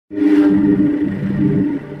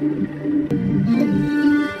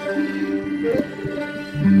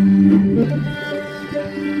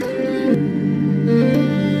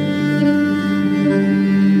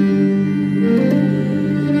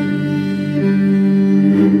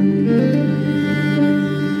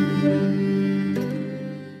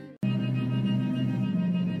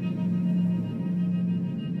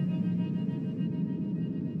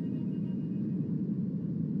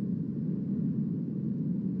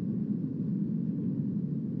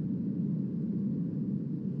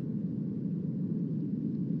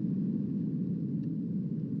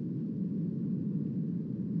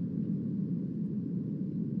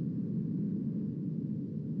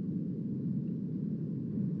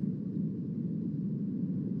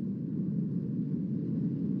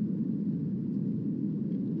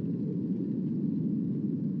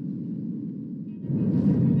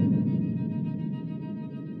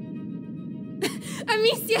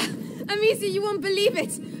Amicia, you won't believe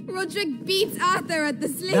it! Roderick beats Arthur at the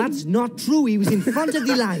sling! That's not true, he was in front of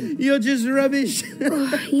the line! You're just rubbish!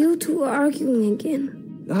 You two are arguing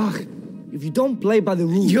again. Ugh, if you don't play by the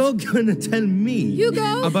rules... You're gonna tell me...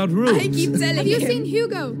 Hugo! About rules? I keep telling Have you seen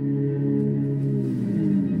Hugo?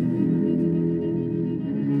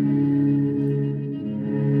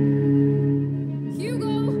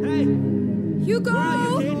 Hugo! Hey! Hugo! Where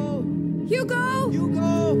are you, kid? Hugo!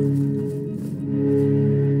 Hugo!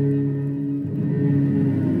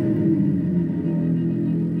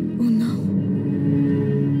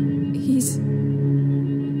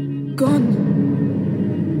 Gone.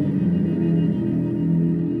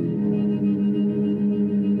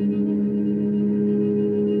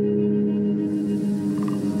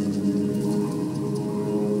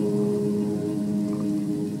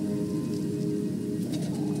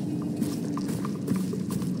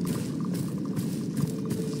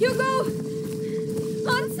 Hugo!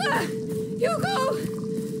 Answer! Hugo!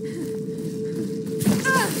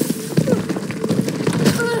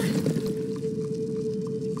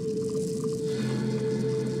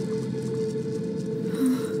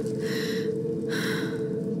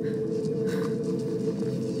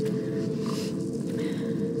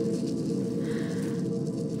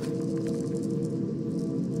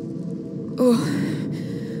 Oh,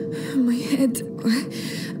 my head.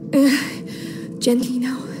 Gently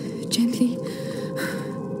now, gently.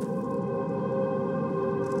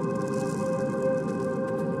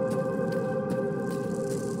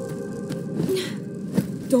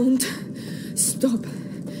 Don't stop.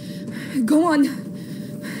 Go on.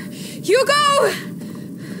 Hugo!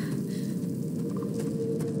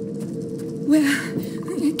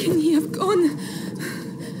 Where can he have gone?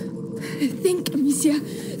 Think, Amicia,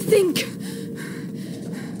 think.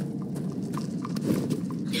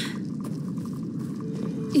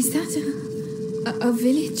 Is that a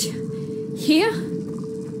village? Here?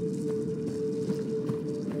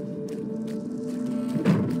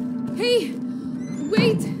 Hey!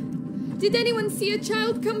 Wait! Did anyone see a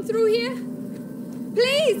child come through here?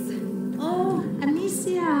 Please! Oh,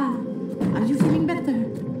 Amicia! Are you feeling better?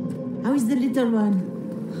 How is the little one?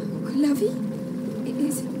 Lavi?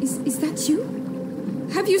 Is that you?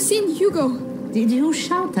 Have you seen Hugo? Did you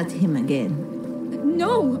shout at him again?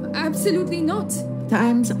 No, absolutely not.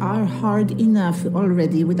 Times are hard enough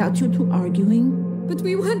already without you two arguing. But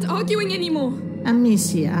we weren't arguing anymore.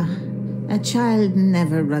 Amicia, a child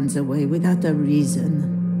never runs away without a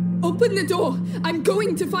reason. Open the door. I'm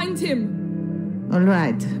going to find him. All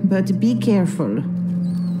right, but be careful.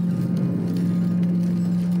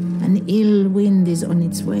 An ill wind is on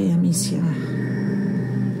its way, Amicia.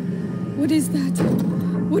 What is that?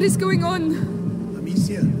 What is going on?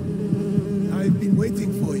 Amicia, I've been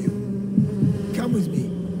waiting for you. Come with me.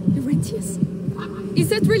 Laurentius? Is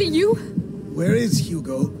that really you? Where is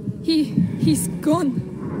Hugo? He's gone.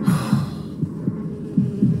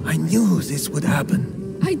 I knew this would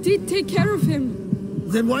happen. I did take care of him.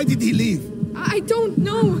 Then why did he leave? I don't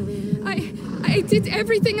know. I did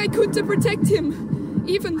everything I could to protect him.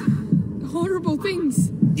 Even horrible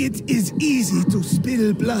things. It is easy to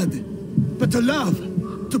spill blood, but to love,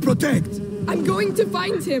 to protect. I'm going to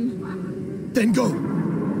find him. Then go,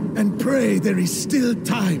 and pray there is still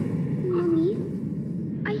time. Mommy,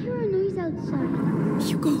 I hear a noise outside.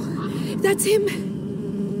 Hugo, that's him.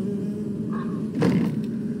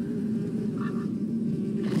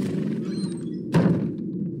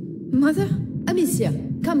 Mother? Amicia,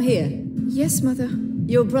 come here. Yes, Mother.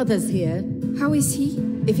 Your brother's here. How is he?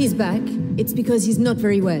 If he's back, it's because he's not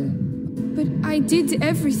very well. But I did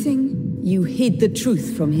everything. You hid the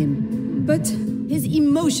truth from him. But... his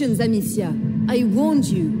emotions, Amicia. I warned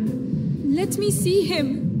you. Let me see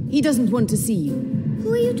him. He doesn't want to see you.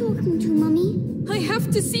 Who are you talking to, Mummy? I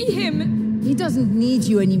have to see him! He doesn't need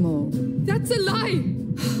you anymore. That's a lie!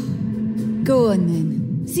 Go on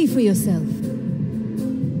then. See for yourself.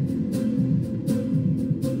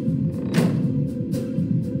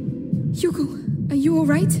 Hugo, are you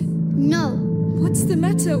alright? No. What's the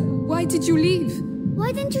matter? Why did you leave?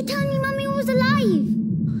 Why didn't you tell me Mummy was alive?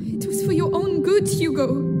 It was for your own good, Hugo.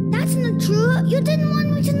 That's not true. You didn't want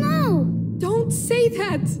me to know. Don't say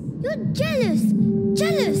that! You're jealous.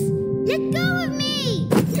 Jealous. Let go of me.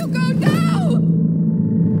 Hugo, no!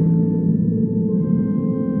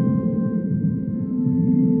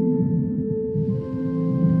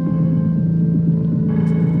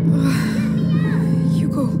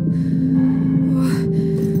 Hugo,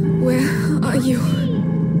 where are you?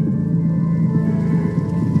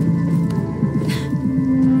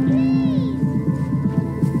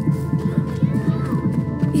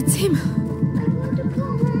 It's him. I want to go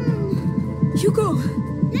home. Hugo,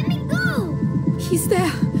 Let me go. he's there.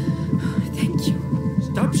 Thank you.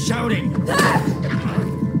 Stop shouting! Look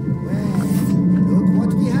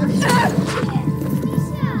what we have here.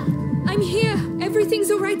 Alicia. I'm here. Everything's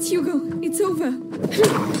alright, Hugo. It's over.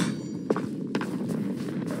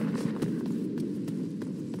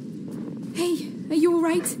 Hey, are you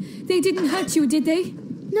alright? They didn't hurt you, did they?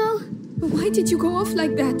 No, But why did you go off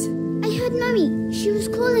like that? I heard Mummy. She was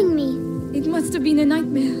calling me. It must have been a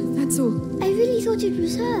nightmare, that's all. I really thought it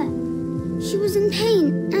was her. She was in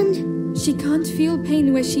pain and... She can't feel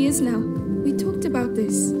pain where she is now. We talked about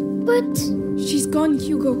this. But... She's gone,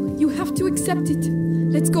 Hugo. You have to accept it.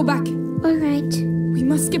 Let's go back. All right. We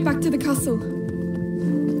must get back to the castle.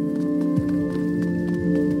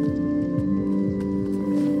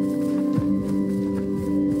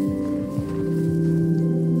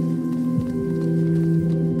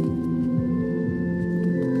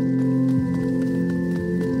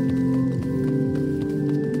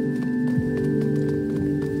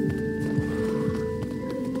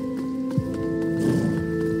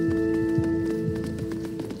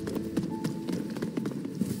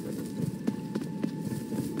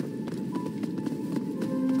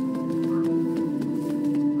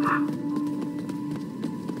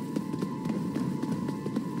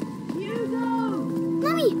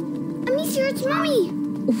 Mummy! Amicia, it's Mummy!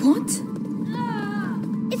 What?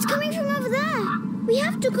 It's coming from over there. We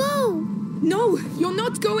have to go. No, you're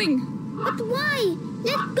not going. But why?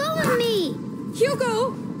 Let go of me.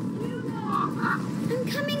 Hugo! I'm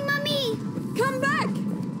coming, Mummy. Come back!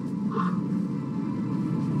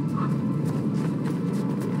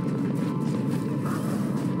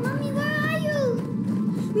 Mummy, where are you?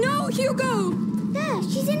 No, Hugo! There,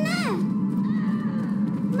 she's in there.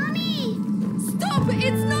 Mummy! Stop!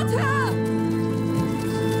 It's not her!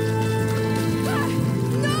 Ah,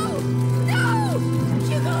 no! No!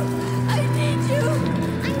 Hugo! I need you!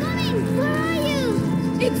 I'm coming. Where are you?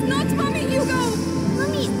 It's not Mommy, Hugo!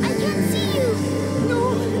 Mummy, I can't see you. No!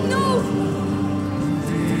 No!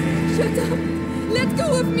 Shut up! Let go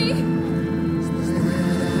of me!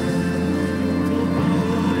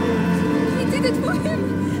 I did it for him!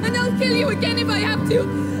 And I'll kill you again if I have to!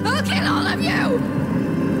 I'll kill all of you!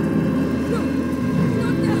 No!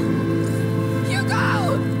 Not now! Hugo!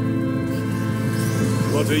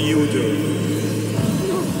 What are you doing?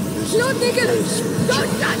 No, Nicholas!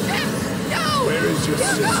 Don't touch him! No! Where is your Hugo!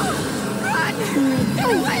 sister? Run! Get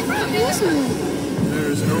away from me! There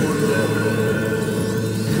is no one there.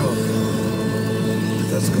 Come.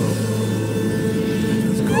 Let's go.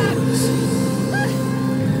 Let's go.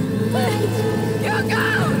 Hugo!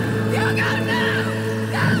 Hugo, no!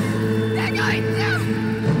 No! They're going to...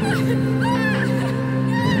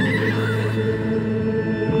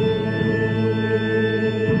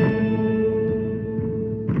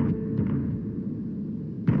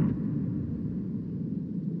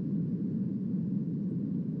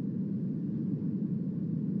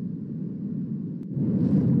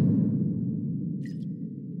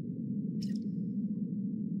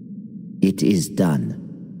 It is done.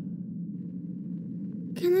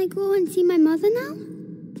 Can I go and see my mother now?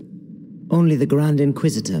 Only the Grand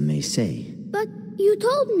Inquisitor may say. But you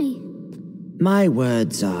told me. My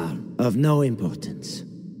words are of no importance.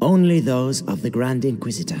 Only those of the Grand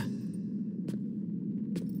Inquisitor.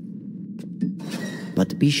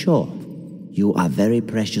 But be sure, you are very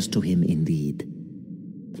precious to him indeed.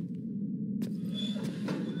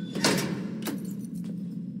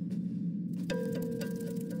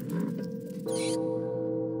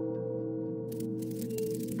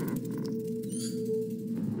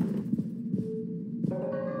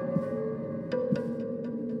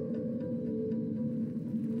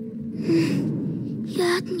 You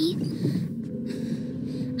hurt me.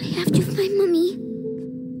 I have to find Mummy.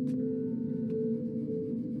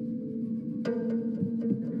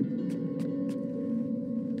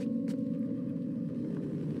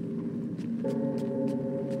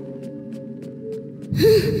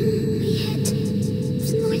 head.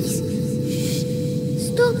 It's noise.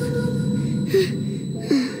 Shh. Stop.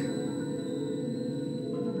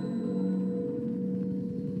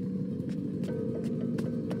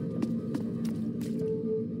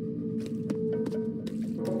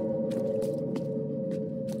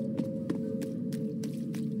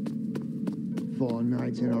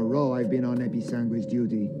 In a row I've been on Episanguis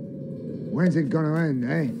duty. When's it gonna end,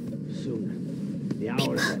 eh? Soon. The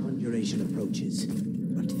hour of the conjuration approaches.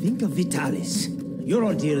 But think of Vitalis. Your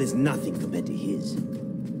ordeal is nothing compared to his.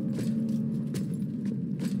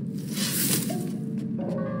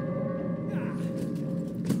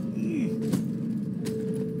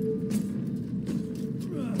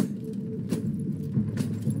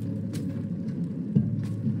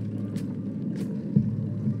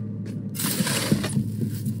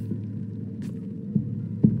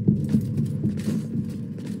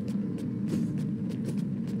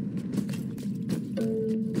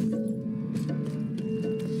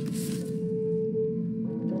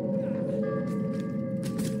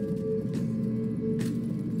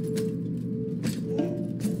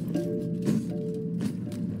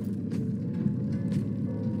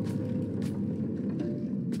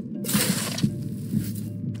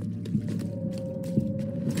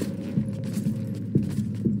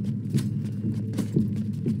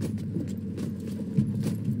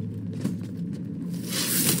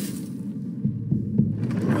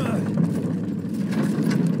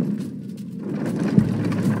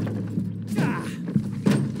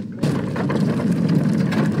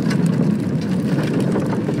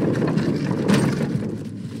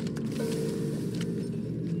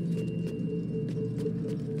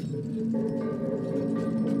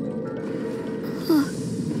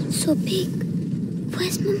 So big.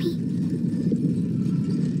 Where's Mummy?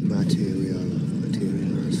 Material of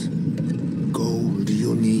materials. Gold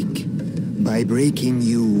unique. By breaking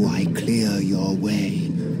you, I clear your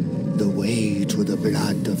way. The way to the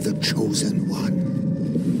blood of the chosen one.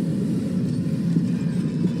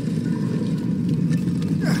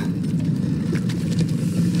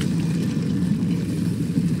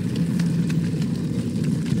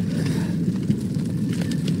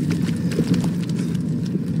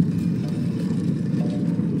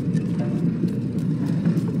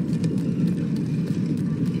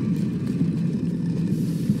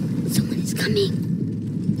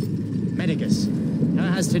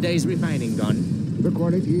 Today's refining gone? The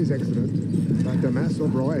quality is excellent, but the mass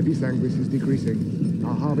of raw episanguis is decreasing.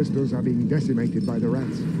 Our harvesters are being decimated by the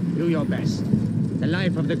rats. Do your best. The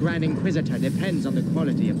life of the Grand Inquisitor depends on the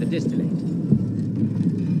quality of the distillate.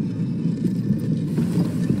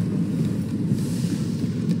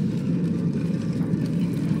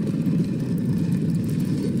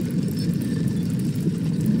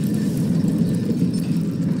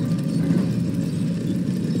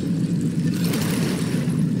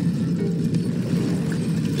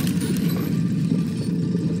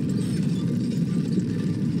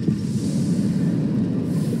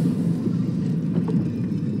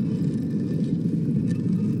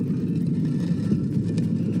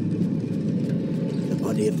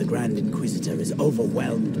 Grand Inquisitor is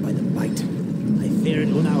overwhelmed by the bite. I fear it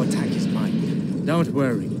will now attack his mind. Don't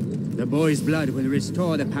worry. The boy's blood will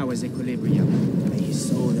restore the power's equilibrium. May his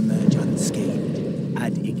soul emerge unscathed.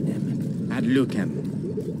 Ad ignem. Ad lucem.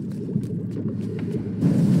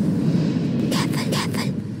 Careful,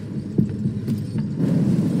 careful.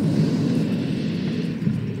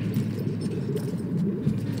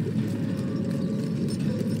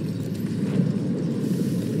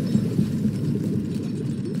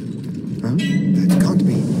 That can't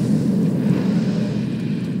be.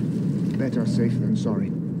 Better safe than sorry.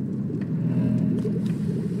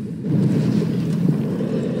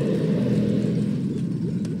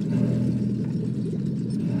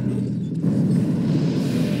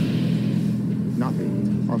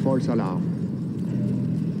 Nothing. A false alarm.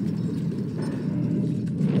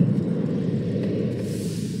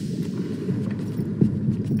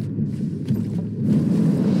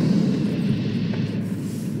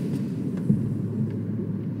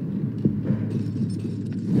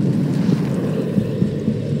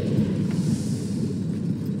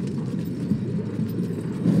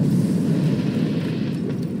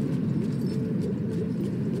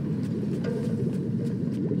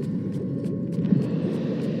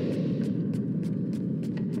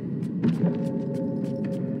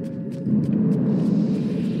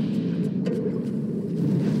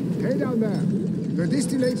 The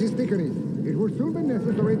distillate is thickening. It will soon be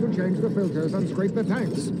necessary to change the filters and scrape the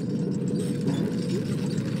tanks.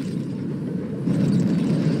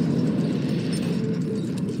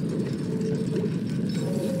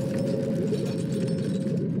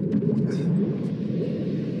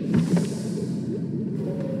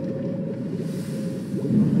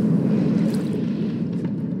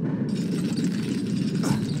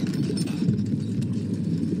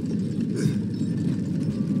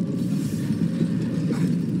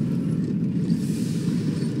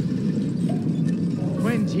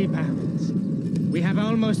 20 pounds. We have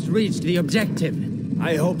almost reached the objective.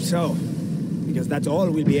 I hope so, because that's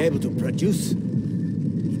all we'll be able to produce.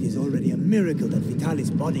 It is already a miracle that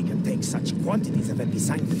Vitalis' body can take such quantities of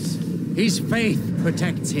episanguis. His faith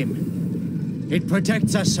protects him. It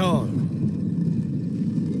protects us all.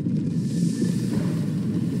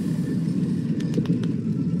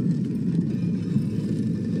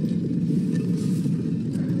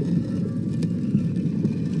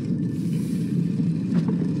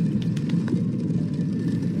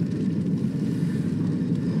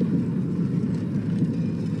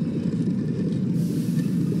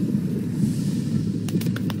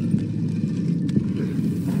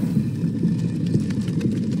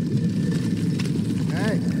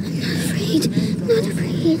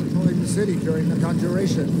 City during the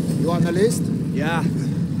conjuration. You on the list? Yeah,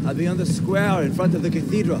 I'll be on the square in front of the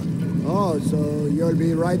cathedral. Oh, so you'll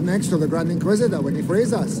be right next to the Grand Inquisitor when he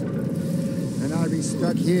frees us. And I'll be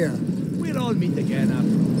stuck here. We'll all meet again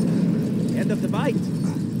after the end of the bite.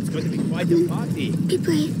 It's going to be quite a party. Be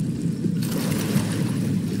brave.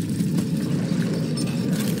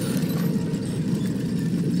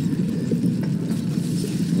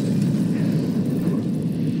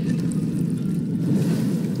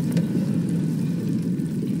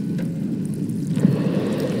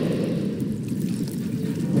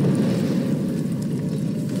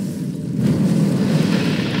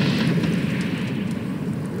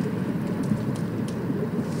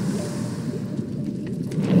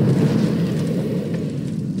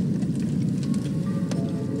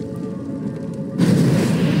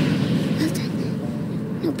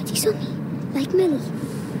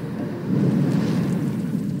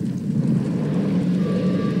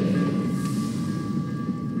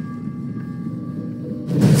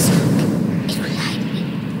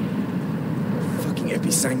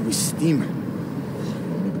 Sanguis steam.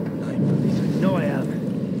 I know I am.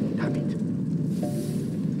 Damn it.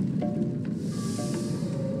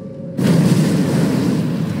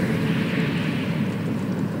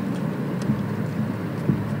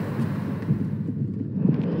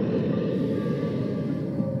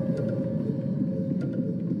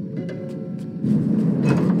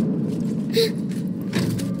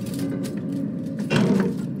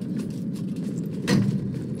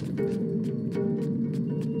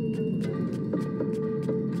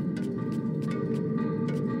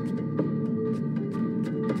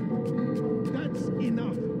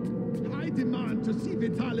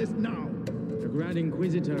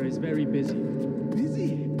 Inquisitor is very busy.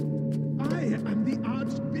 Busy? I am the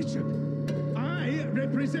Archbishop. I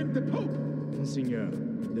represent the Pope. Monseigneur,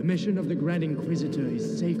 the mission of the Grand Inquisitor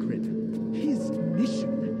is sacred. His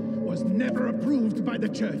mission was never approved by the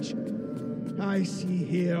Church. I see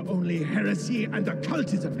here only heresy and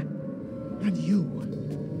occultism. And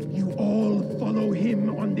you all follow him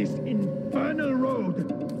on this infernal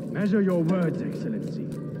road. Measure your words, Excellency.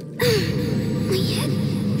 My head.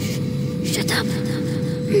 Shut up.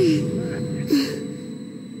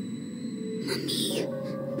 Mummy,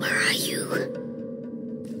 where are you?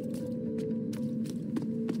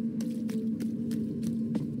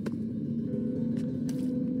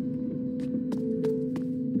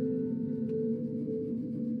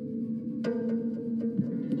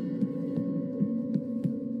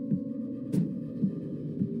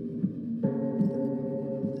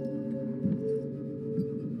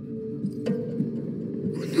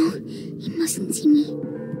 Oh no, he mustn't see me.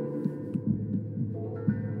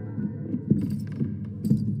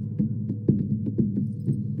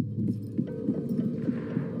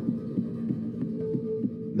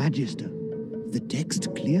 Magister, the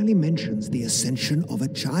text clearly mentions the ascension of a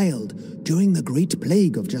child during the Great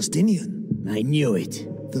Plague of Justinian. I knew it.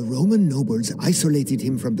 The Roman nobles isolated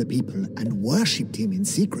him from the people and worshipped him in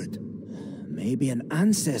secret. Maybe an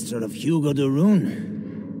ancestor of Hugo de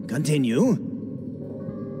Rune. Continue.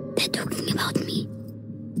 They're talking about me.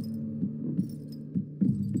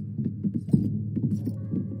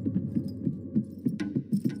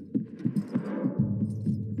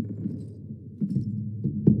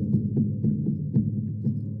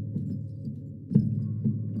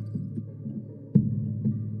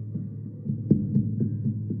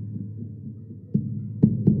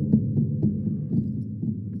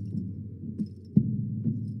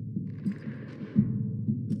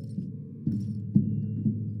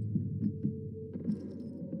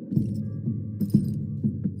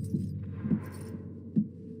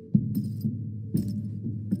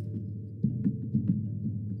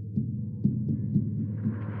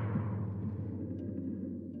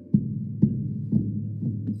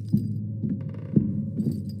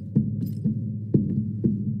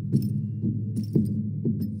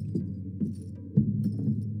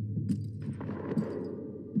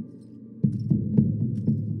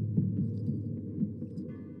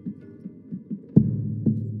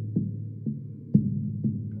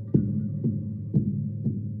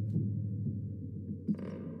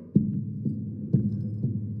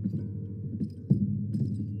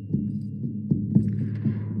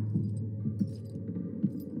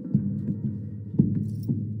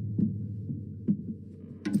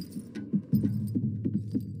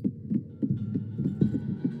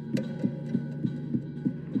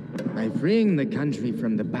 By freeing the country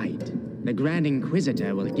from the bite, the Grand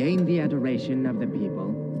Inquisitor will gain the adoration of the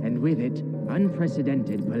people, and with it,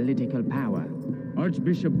 unprecedented political power.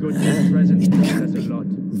 Archbishop Godwin's presence matters a lot.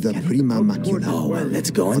 The Prima Macula, Oh, well, let's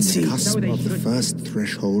go and see. on the cusp of the first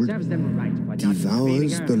threshold, Serves them right for not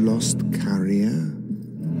devours invading the Earth. lost carrier,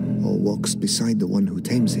 or walks beside the one who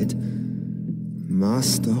tames it,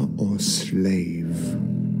 master or slave,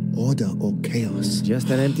 order or chaos. Just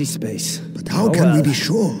an empty space. But how can we be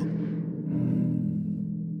sure?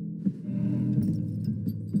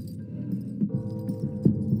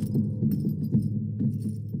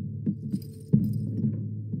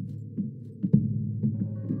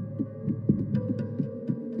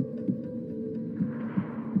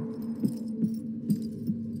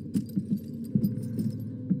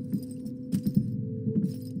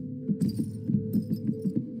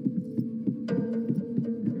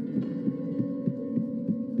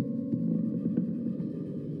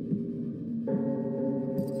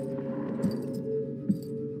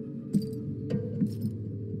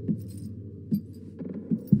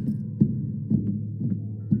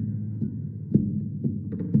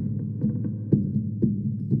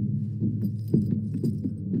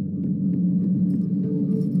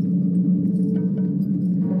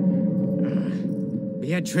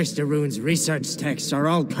 Beatrice de Rune's research texts are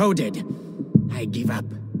all coded. I give up.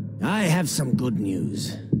 I have some good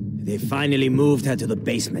news. They finally moved her to the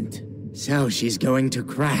basement. So she's going to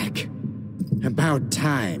crack. About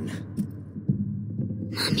time.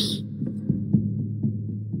 Mommy.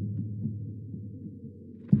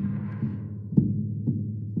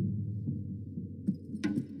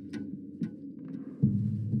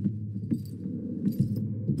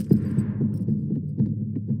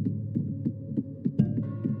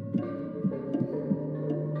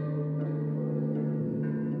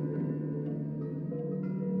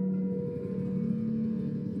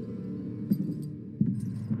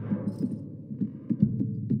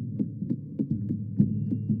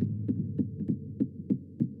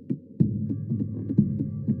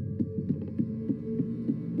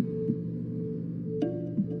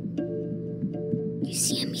 You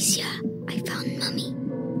see, Amicia, I found Mummy.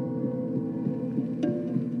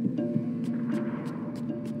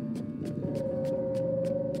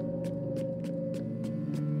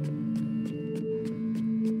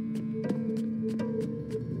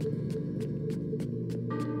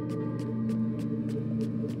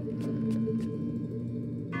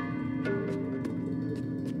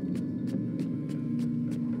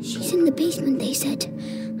 She's in the basement, they said.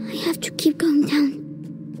 I have to keep going down.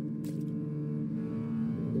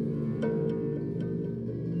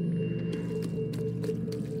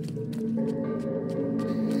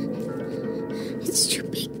 It's too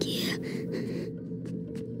big here.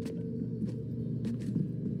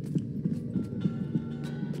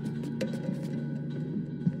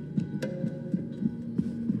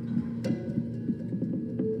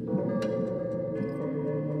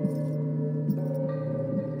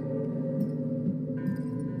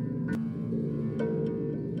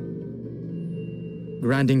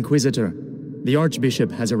 Grand Inquisitor, the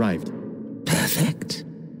Archbishop has arrived. Perfect.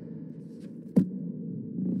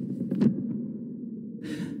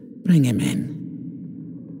 Bring him in.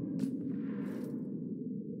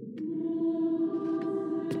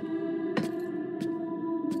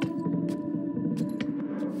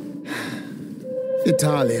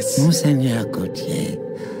 Vitalis. Monseigneur Gautier,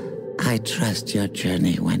 I trust your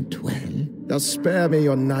journey went well. Now spare me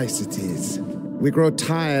your niceties. We grow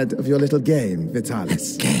tired of your little game,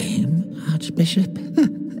 Vitalis. Game, Archbishop?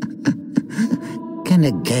 Can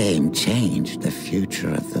a game change the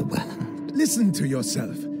future of the world? Listen to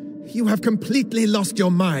yourself. You have completely lost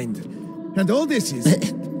your mind. And all this is...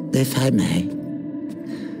 If I may,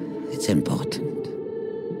 it's important.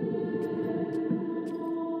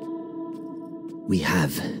 We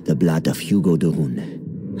have the blood of Hugo de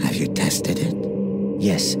Rune. Have you tested it?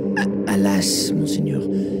 Yes. Alas, Monseigneur.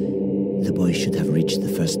 The boy should have reached the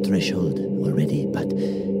first threshold already, but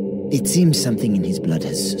it seems something in his blood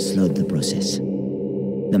has slowed the process.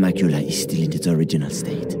 The macula is still in its original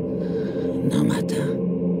state. No matter.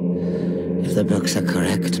 If the books are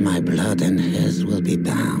correct, my blood and his will be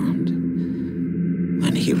bound.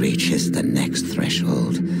 When he reaches the next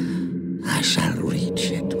threshold, I shall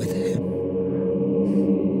reach it with him.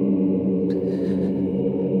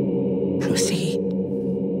 Proceed.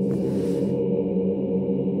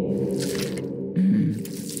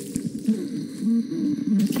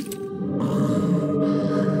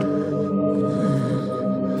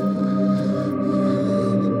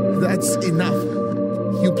 That's enough.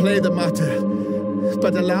 You play the martyr.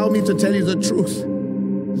 But allow me to tell you the truth.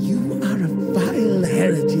 You are a vile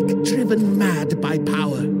heretic driven mad by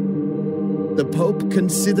power. The Pope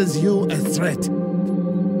considers you a threat.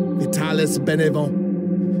 Vitalis Benevent,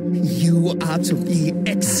 you are to be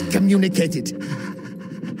excommunicated.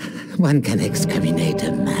 One can excommunicate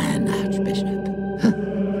a man, Archbishop,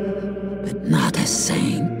 but not a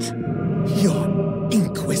saint. Your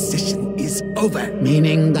inquisition is over.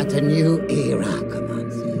 Meaning that a new era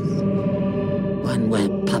commences. One where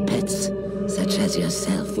puppets, such as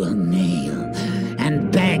yourself, will kneel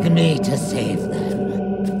and beg me to save them.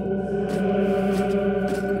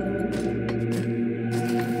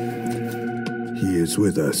 He is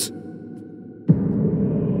with us.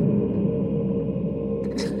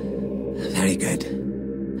 Very good.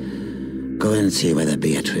 Go and see whether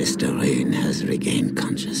Beatrice Doreen has regained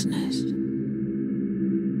consciousness.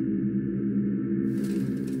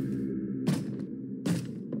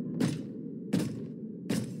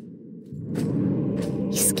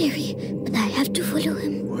 He's scary, but I have to follow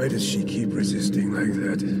him. Why does she keep resisting like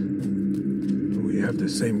that? We have the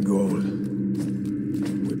same goal.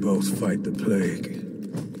 We both fight the plague.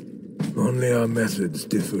 Only our methods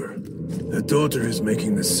differ. Her daughter is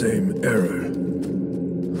making the same error.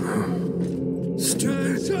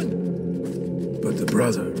 Stupid. But the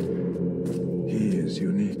brother, he is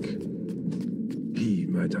unique. He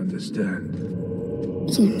might understand.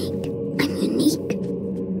 Unique? I'm unique?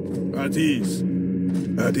 At ease.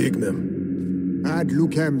 Ad ignem. Ad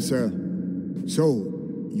lucem, sir. So,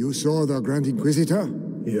 you saw the Grand Inquisitor?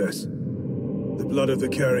 Yes. The blood of the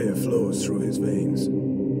carrier flows through his veins.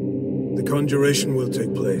 The conjuration will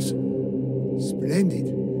take place. Splendid.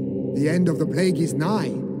 The end of the plague is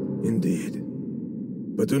nigh. Indeed.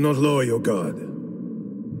 But do not lower your guard.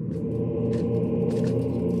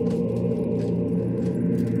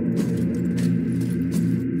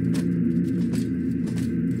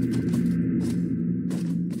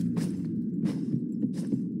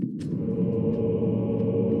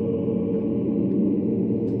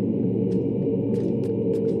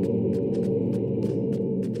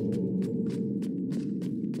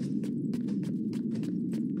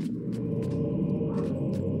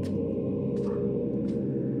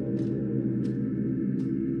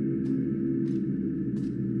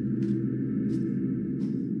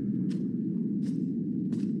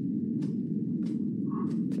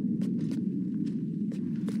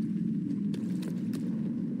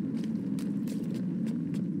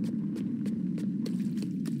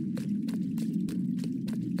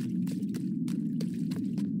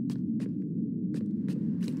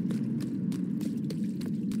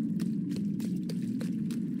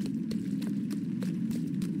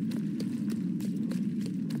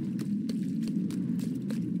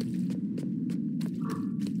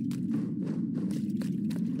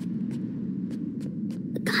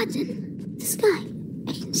 Garden. The sky.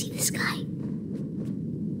 I can see the sky.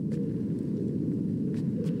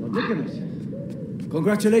 Look at us.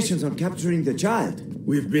 Congratulations on capturing the child.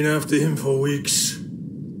 We've been after him for weeks.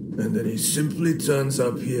 And then he simply turns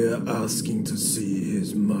up here asking to see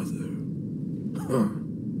his mother. Huh.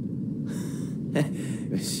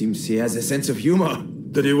 Seems he has a sense of humor.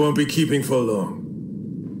 That he won't be keeping for long.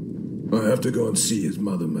 I have to go and see his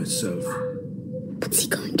mother myself. What's he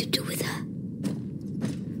going to do with her?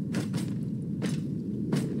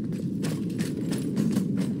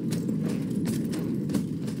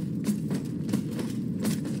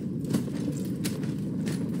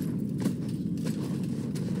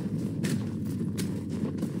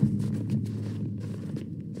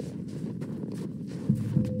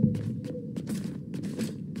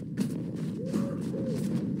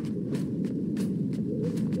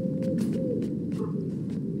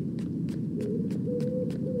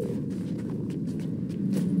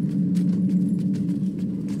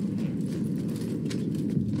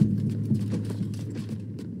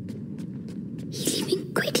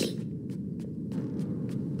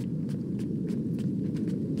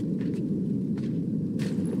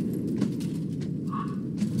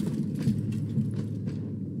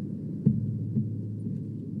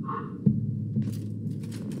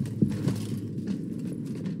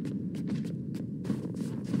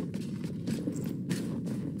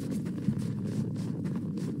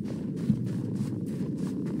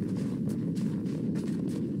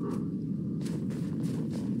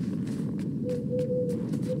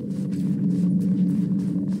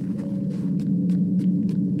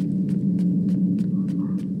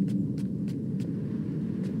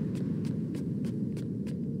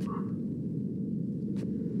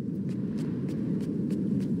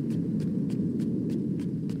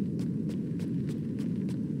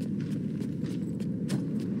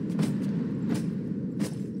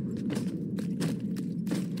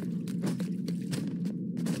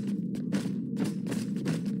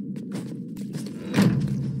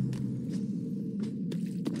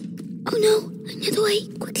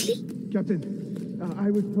 Okay, quickly. Captain,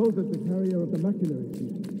 I was told that the carrier of the macula is here.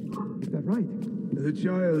 Is that right? The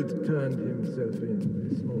child turned himself in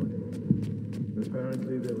this morning.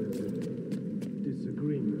 Apparently there was a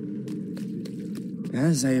disagreement.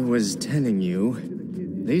 As I was telling you,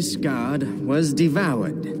 this guard was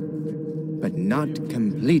devoured, but not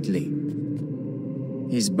completely.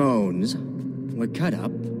 His bones were cut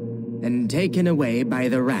up and taken away by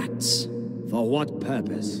the rats. For what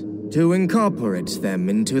purpose? To incorporate them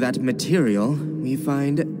into that material we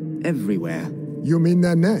find everywhere. You mean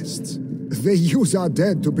their nests? They use our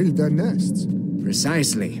dead to build their nests.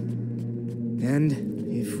 Precisely. And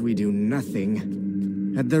if we do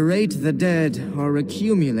nothing, at the rate the dead are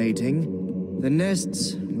accumulating, the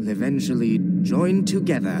nests will eventually join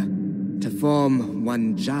together to form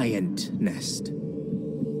one giant nest.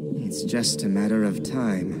 It's just a matter of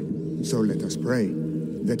time. So let us pray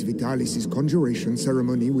that Vitalis' conjuration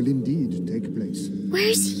ceremony will indeed take place. Where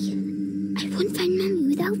is he? I won't find Mommy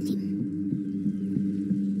without him.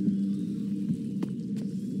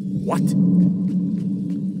 What?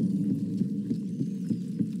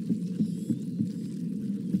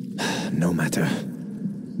 No matter.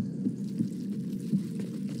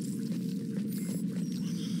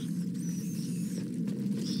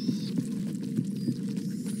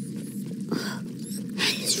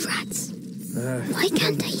 Hellish rats. Why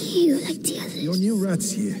can't I hear you like the others? Your new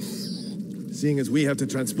rats here. Seeing as we have to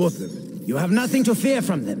transport them. You have nothing to fear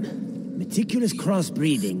from them. Meticulous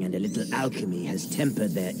crossbreeding and a little alchemy has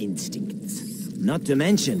tempered their instincts. Not to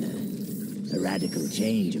mention a radical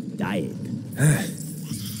change of diet.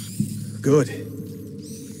 Good.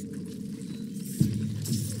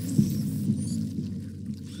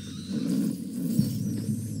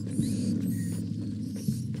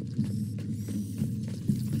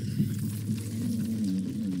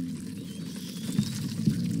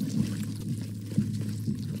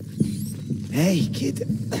 Hey, kid.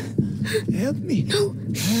 Help me. No.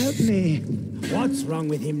 Help me. What's wrong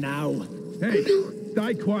with him now? Hey,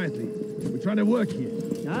 die quietly. We're trying to work here.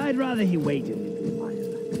 I'd rather he waited a little while.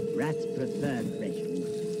 Rats prefer fresh food.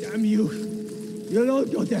 Damn you. You'll all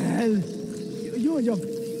go to hell. You and your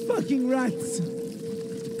fucking rats.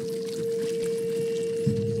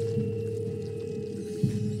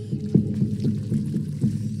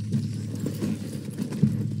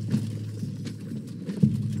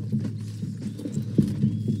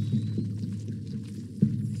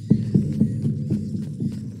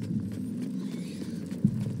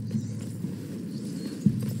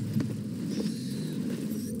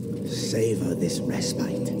 Savor this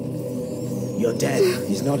respite. Your death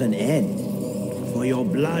is not an end, for your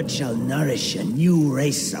blood shall nourish a new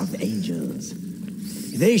race of angels.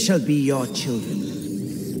 They shall be your children,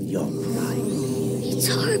 your pride. It's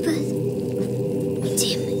horrible. It's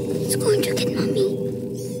him. It's going to get Mommy.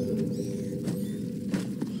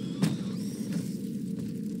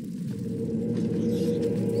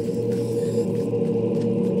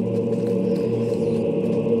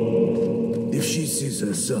 If she sees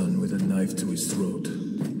her son with a knife to his throat,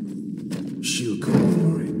 she'll call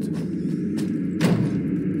for it.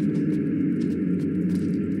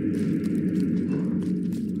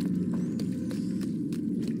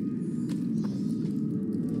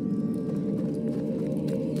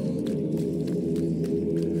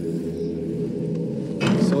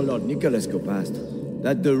 So Lord Nicholas go past.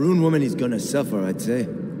 That the Rune woman is gonna suffer, I'd say.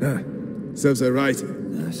 Serves her right.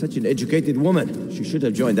 Such an educated woman. She should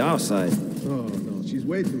have joined our side. Oh, no, she's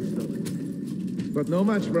way too stubborn. But no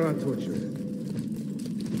match for our torture.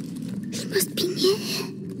 He must be near here.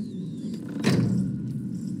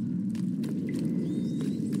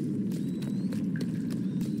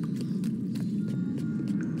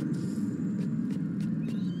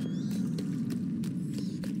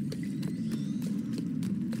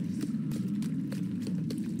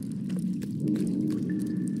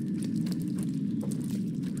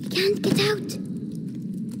 Can't get out.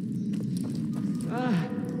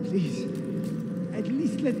 Please. At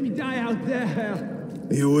least let me die out there.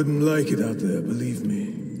 You wouldn't like it out there, believe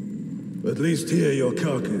me. At least here your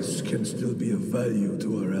carcass can still be of value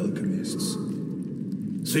to our alchemists.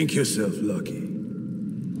 Think yourself lucky.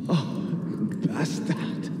 Oh, bastard.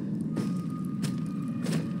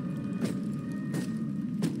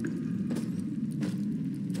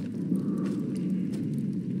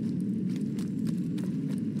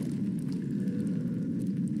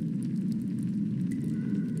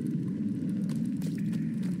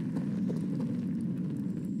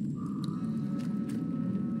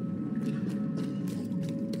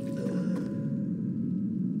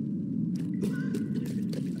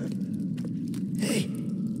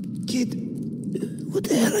 Kid, what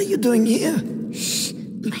the hell are you doing here? Shh.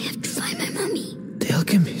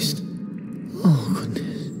 Oh,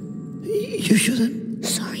 goodness. You shouldn't.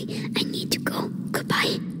 Sorry, I need to go.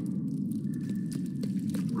 Goodbye.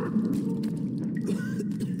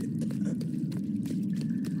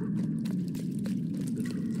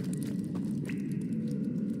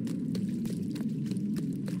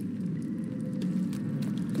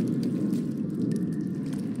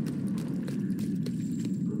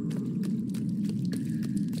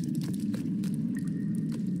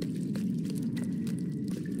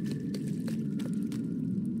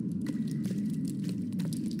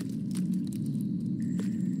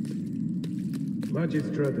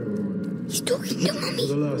 Magistrate, he's talking to Mommy.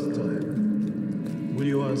 for the last time, will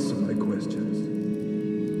you answer my questions?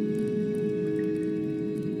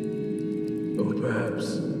 Or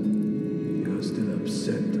perhaps you're still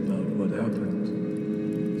upset about what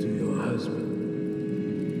happened to your husband.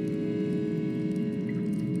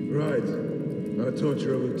 Right. Our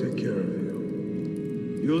torturer will take care of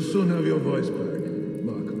you. You'll soon have your voice back.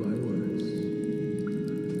 Mark my words.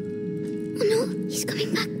 Oh no, he's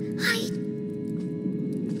coming back. Hide.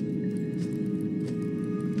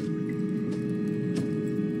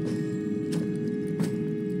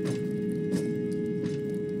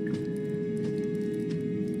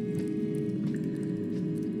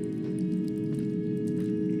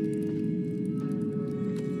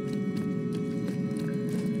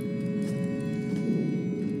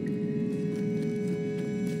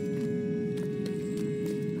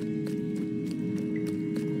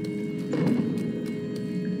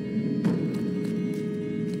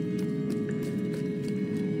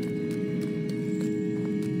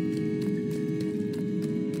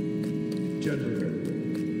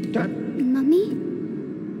 Mommy?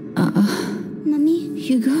 Mommy?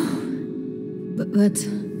 Hugo? But...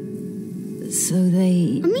 So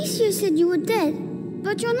they... Amicia said you were dead,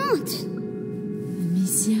 but you're not.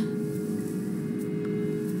 Amicia?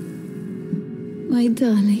 My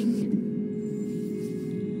darling.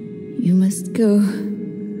 You must go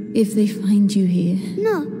if they find you here.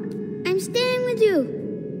 No, I'm staying with you.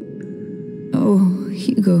 Oh,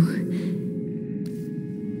 Hugo.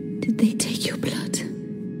 Did they take your blood?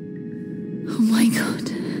 Oh my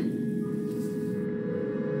God.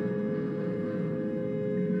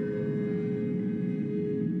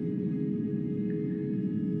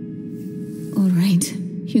 All right,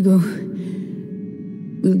 Hugo.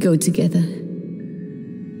 We'll go together.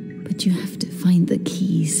 But you have to find the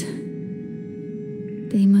keys.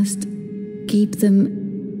 They must keep them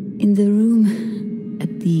in the room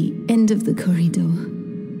at the end of the corridor.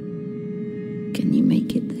 Can you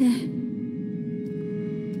make it there?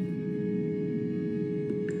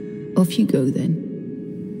 Off you go then.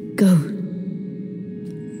 Go.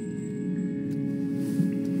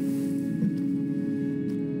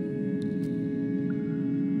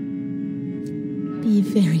 Be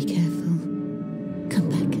very careful. Come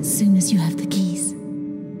back as soon as you have the keys.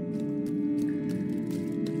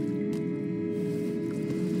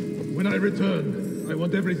 When I return, I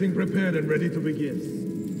want everything prepared and ready to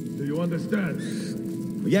begin. Do you understand?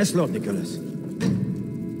 Yes, Lord Nicholas.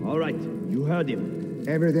 All right, you heard him.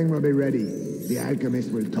 Everything will be ready. The alchemist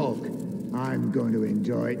will talk. I'm going to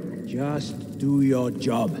enjoy it. Just do your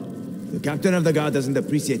job. The captain of the guard doesn't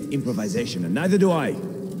appreciate improvisation, and neither do I.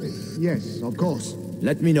 Yes, of course.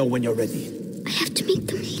 Let me know when you're ready. I have to make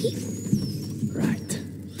them leave. Right.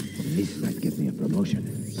 At least that gives me a promotion.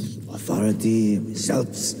 Authority,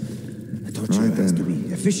 results. A torturer has to be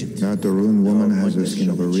efficient. That the rune woman has the skin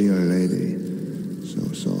of a real lady.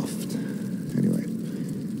 So soft. Anyway,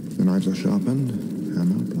 the knives are sharpened.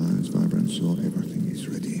 Hammer, pliers, vibrant sword, everything is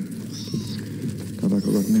ready. Have I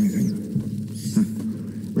forgotten anything?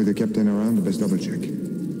 With the captain around, the best double check.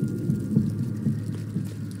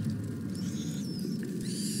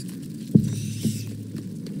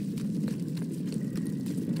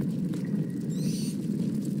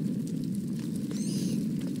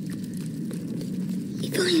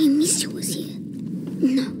 If only Amicia was here.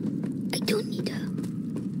 No, I don't need her.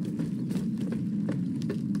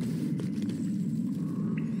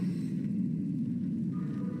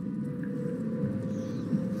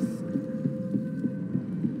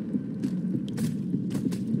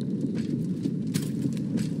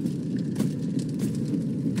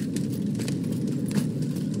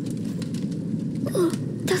 Oh,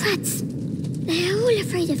 the rats. They are all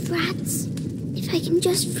afraid of rats. If I can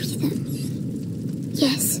just free them.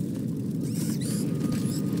 Yes.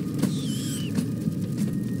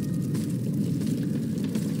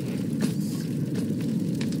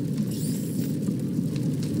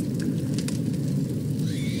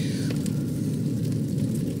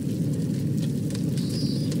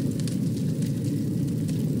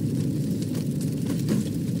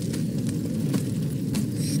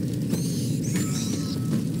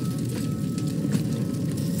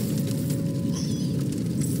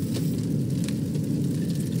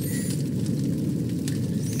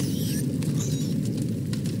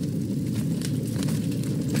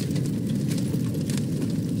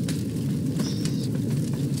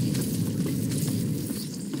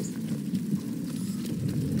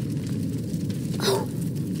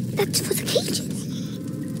 That's for the cages.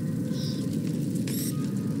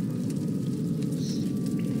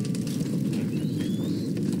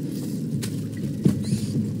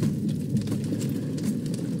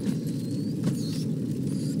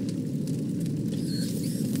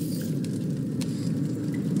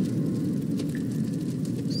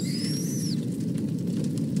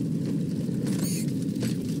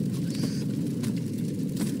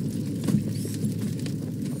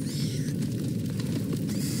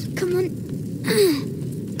 Come on.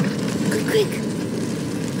 Quick.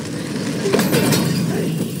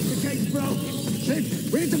 The cage's broke. Shit,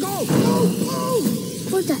 we need to go.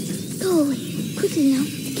 Move. Hold that. Go away. Quickly now.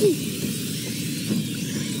 The key.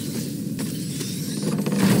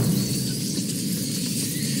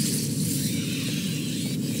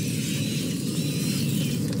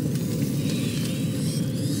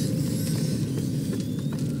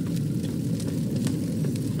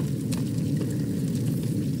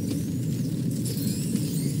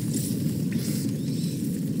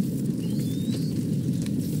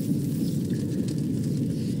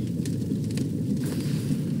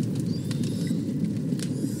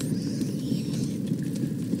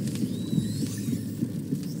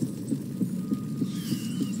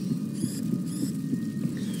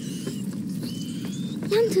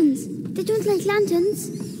 Lanterns. They don't like lanterns.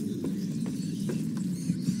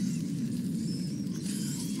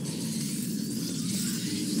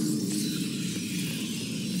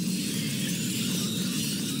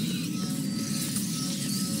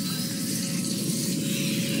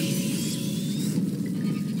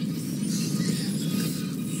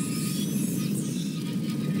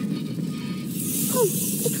 Oh,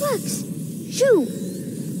 it works. Shoo!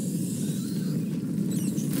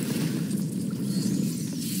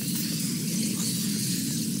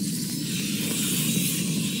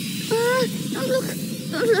 Don't look!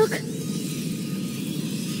 Don't look!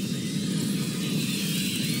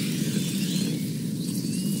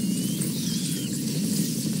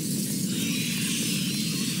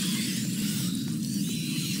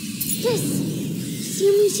 Yes! See,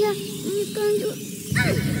 Amicia, I'm going to...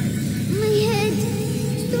 my head!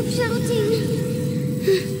 Stop shouting!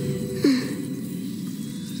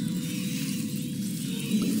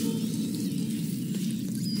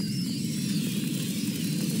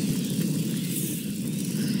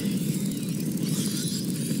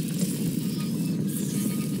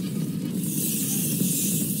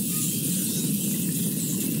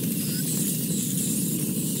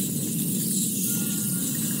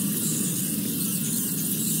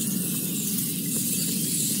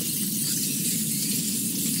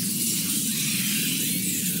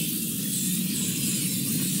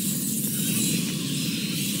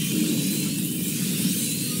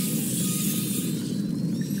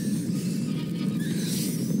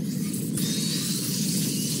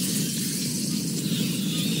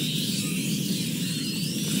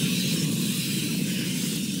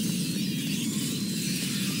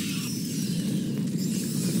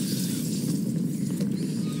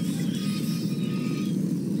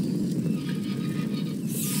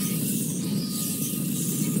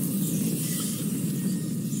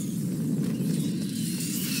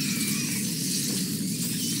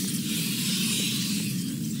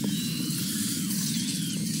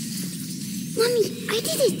 Mommy, I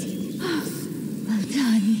did it! Oh, well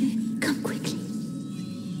done. Come quickly.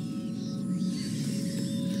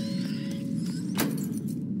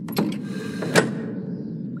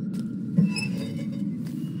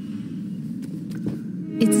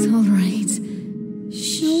 It's all right.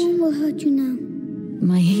 Shh. No one will hurt you now.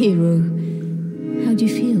 My hero. How do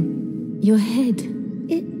you feel? Your head.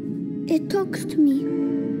 It talks to me.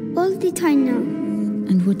 All the time now.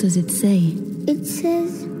 And what does it say? It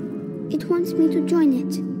says... it wants me to join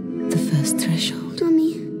it. The first threshold.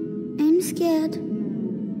 Mommy, I'm scared.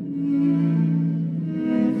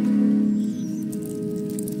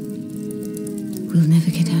 We'll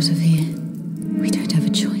never get out of here. We don't have a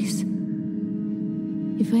choice.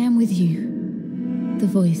 If I am with you, the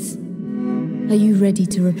voice, are you ready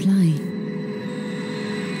to reply?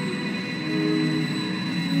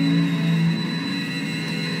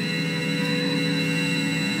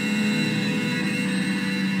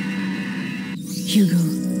 Hugo,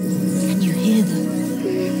 can you hear them?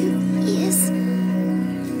 Yes.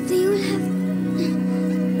 They all have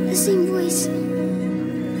the same voice.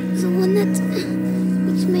 The one that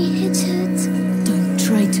makes my head hurt. Don't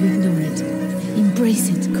try to ignore it. Embrace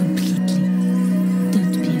it completely.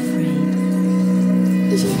 Don't be afraid.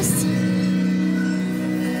 Yes.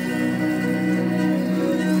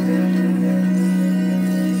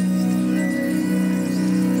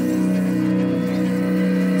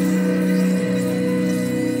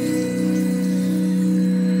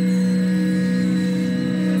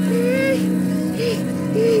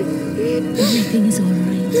 Everything is all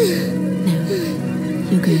right. Now,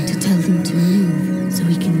 you're going to tell them to move so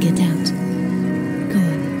we can get out. Go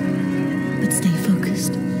on. But stay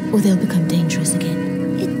focused, or they'll become dangerous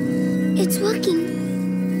again. It's working.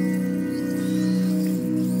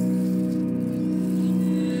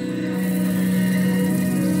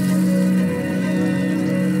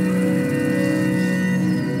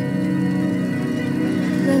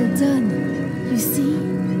 Well done. You see?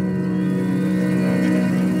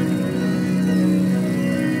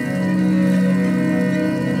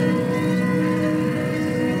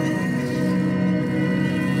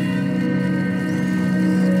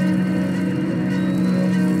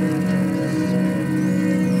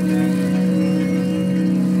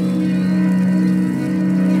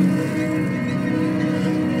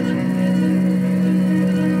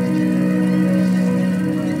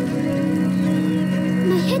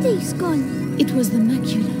 Headache's gone. It was the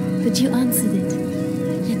macula, but you answered it.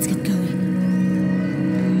 Let's get going.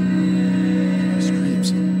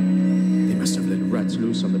 Screams. They must have let rats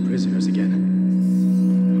loose on the prisoners again.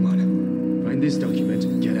 Come on. Find this document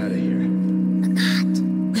and get out of here. A cat.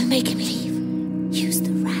 We'll make him leave. Use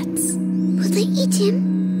the rats. Will they eat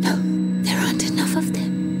him? No, there aren't enough of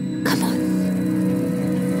them. Come on.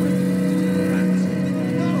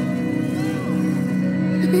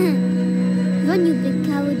 Run, you big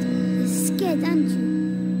coward. You're scared, aren't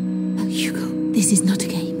you? Oh, Hugo, this is not a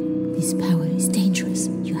game. This power is dangerous.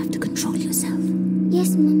 You have to control yourself.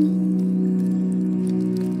 Yes, Mommy.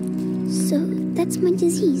 So, that's my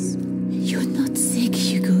disease. You're not sick,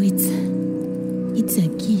 Hugo. It's a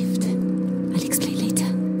gift. I'll explain later.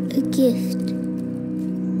 A gift.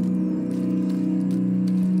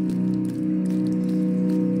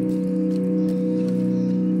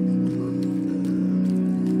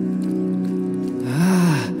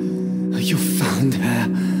 You found her.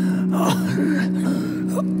 Oh,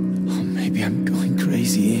 maybe I'm going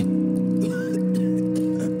crazy.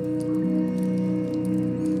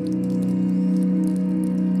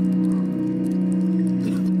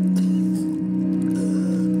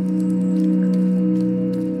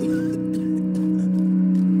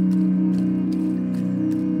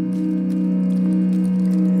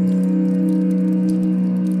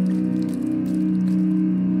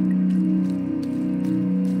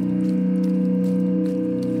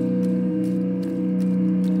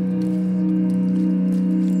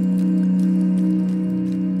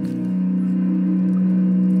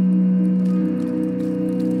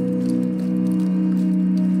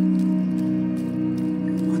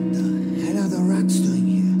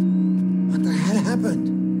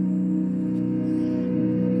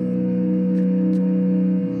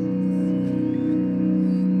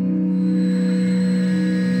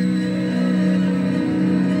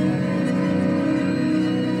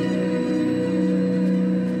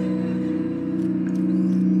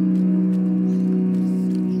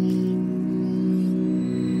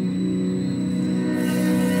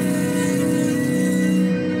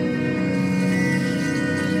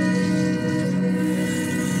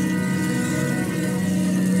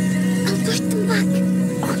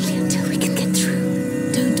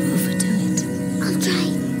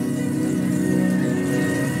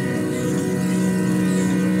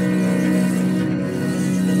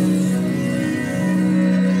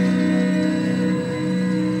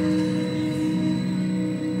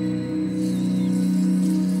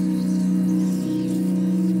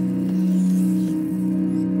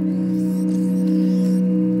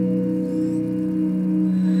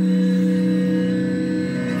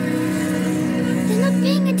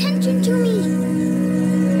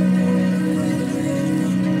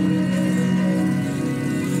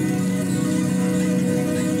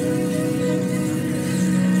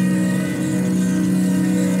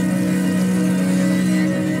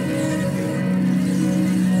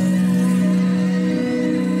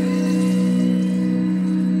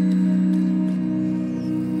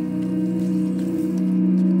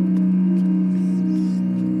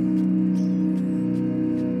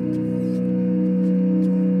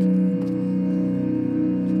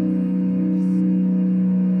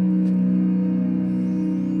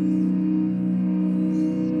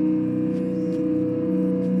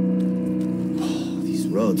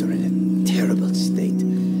 Roads are in a terrible state.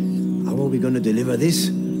 How are we going to deliver this?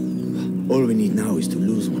 All we need now is to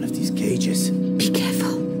lose one of these cages. Be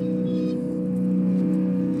careful.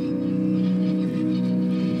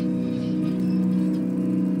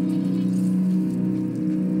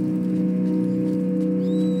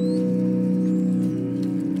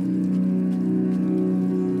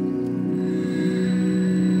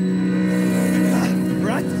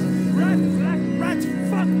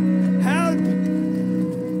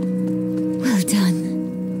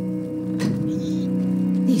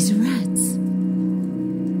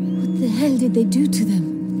 they do to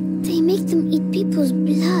them? They make them eat people's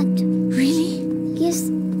blood. Really?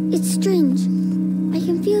 Yes, it's strange. I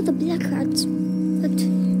can feel the black rats, but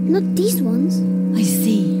not these ones. I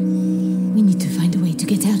see. We need to find a way to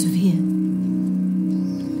get out of here.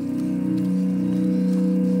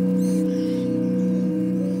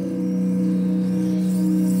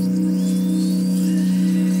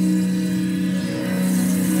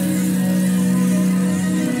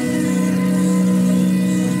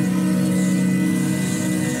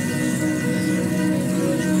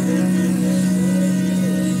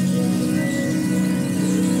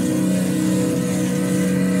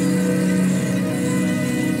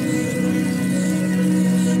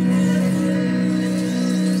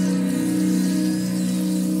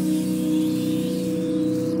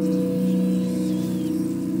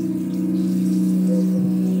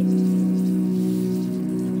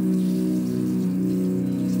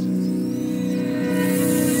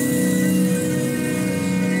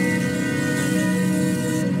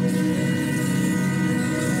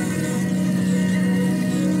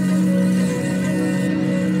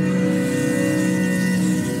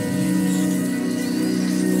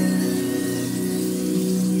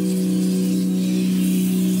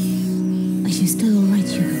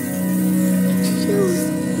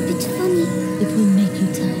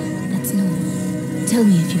 Tell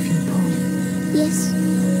me if you feel poorly. Yes.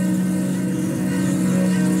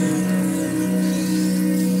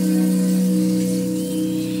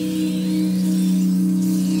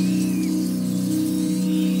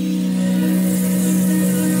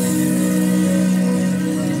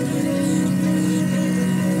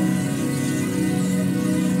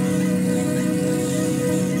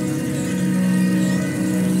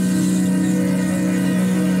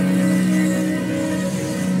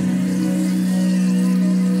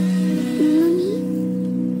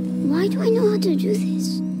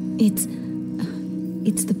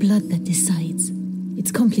 It's the blood that decides.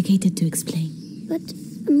 It's complicated to explain. But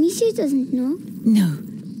Amicia doesn't know. No.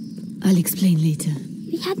 I'll explain later.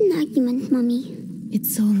 We had an argument, Mummy.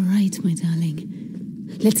 It's all right, my darling.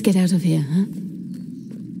 Let's get out of here, huh?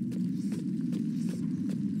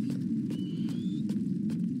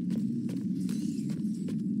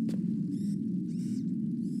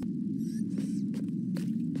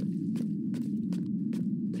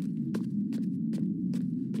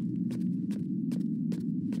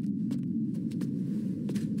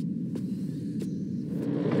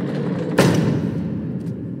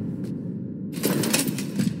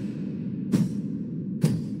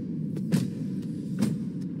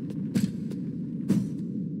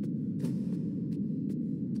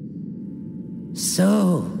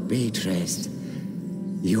 So, Beatrice,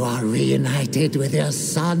 you are reunited with your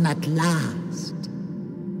son at last.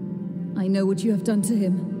 I know what you have done to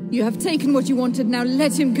him. You have taken what you wanted, now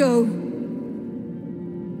let him go.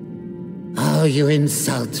 Oh, you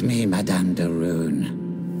insult me, Madame de Rune.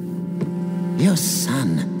 Your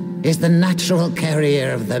son is the natural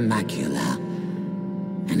carrier of the macula,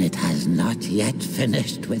 and it has not yet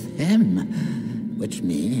finished with him, which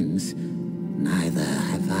means neither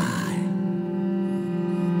have I.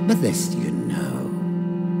 But this you know.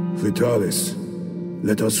 Vitalis,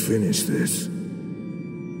 let us finish this.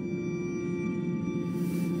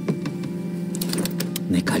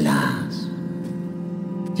 Nicholas,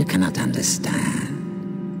 you cannot understand.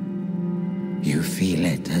 You feel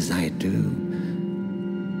it as I do.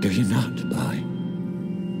 Do you not, boy?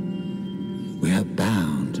 We are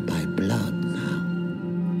bound by blood now.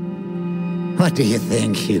 What do you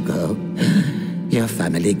think, Hugo? Your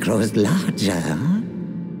family grows larger, huh?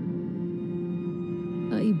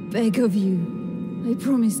 I beg of you. I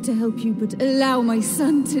promise to help you, but allow my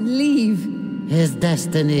son to leave. His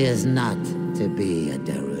destiny is not to be a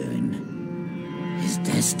de Rune. His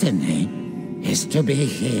destiny is to be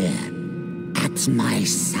here, at my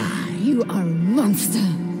side. You are a monster.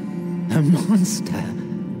 A monster?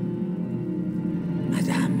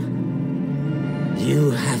 Madame,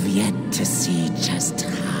 you have yet to see just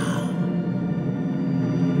how.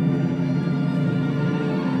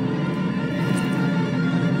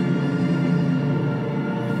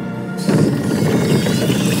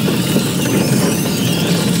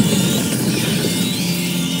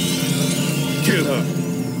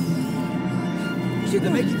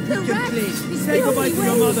 Say goodbye to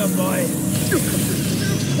your mother, boy.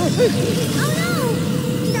 Oh no!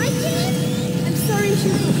 Did I kill him? I'm sorry,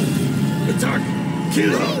 Hugo. Attack!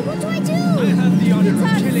 Kill her! What do I do? I have the honor of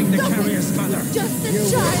killing the carrier's mother. Just a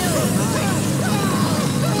child! I'm scared!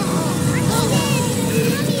 Mommy,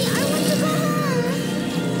 I want to go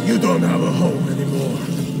home! You don't have a home anymore.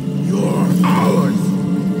 You're ours!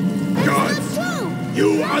 Guards! That's true!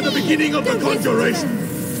 You are the beginning of the conjuration.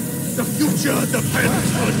 The future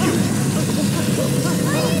depends on you.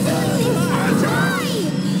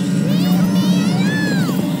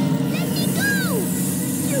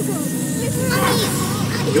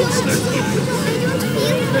 Useless idiot!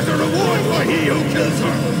 There's a reward for he who kills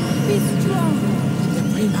her! Be strong! The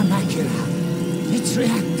prima macula. It's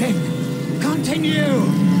reacting. Continue!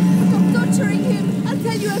 Stop torturing him! I'll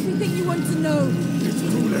tell you everything you want to know! It's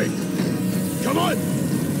too late. Come on!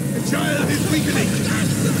 The child is weakening!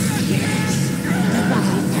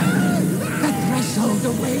 The threshold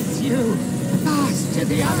awaits you! Fast to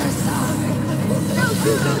the other side! No,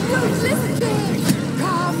 Hugo, don't listen to him!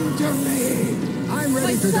 Come to me! I'm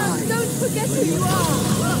ready to die. Don't forget who you are!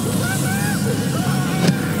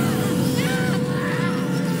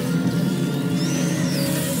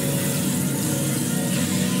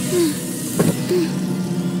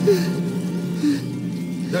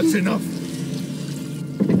 That's enough.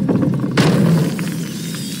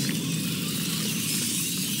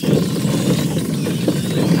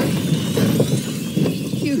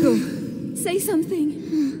 Hugo, say something.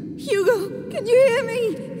 Hugo, can you hear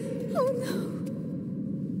me? Oh no.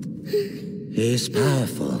 He's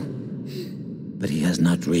powerful, but he has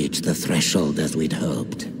not reached the threshold as we'd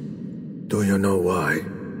hoped. Do you know why?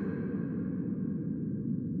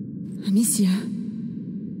 Amicia.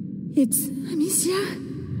 It's Amicia.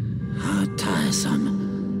 How tiresome.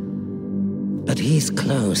 But he's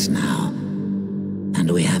close now, and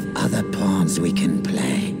we have other pawns we can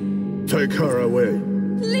play. Take her away.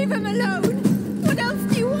 Leave him alone! What else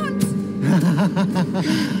do you want?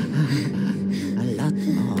 A lot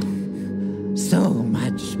more. So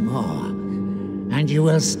much more. And you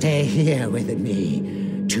will stay here with me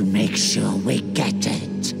to make sure we get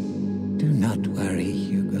it. Do not worry,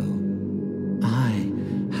 Hugo. I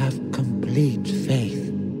have complete faith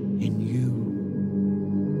in you.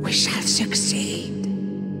 We shall succeed.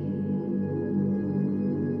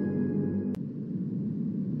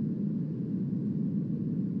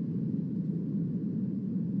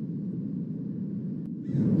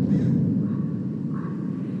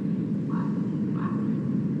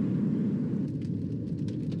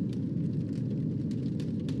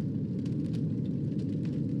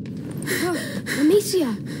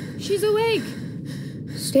 Amicia! She's awake!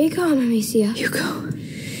 Stay calm, Amicia. Hugo.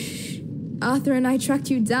 Arthur and I tracked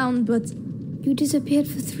you down, but... You disappeared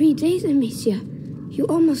for 3 days, Amicia. You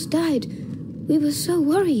almost died. We were so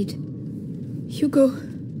worried. Hugo.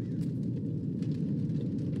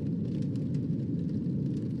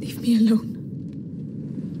 Leave me alone.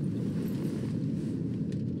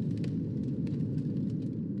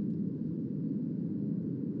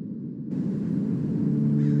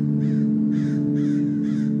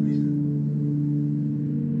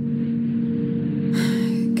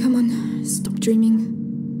 Dreaming.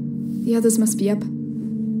 The others must be up.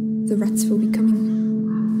 The rats will be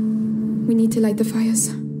coming. We need to light the fires.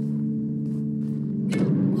 I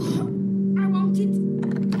want it.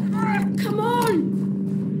 Come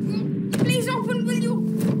on! Please open, will you?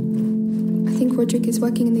 I think Roderick is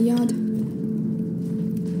working in the yard.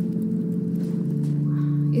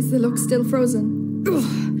 Is the lock still frozen?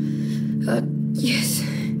 Yes.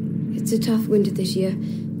 It's a tough winter this year.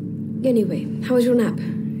 Anyway, how was your nap?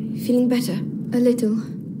 Feeling better? A little.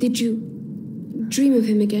 Did you dream of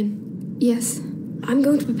him again? Yes. I'm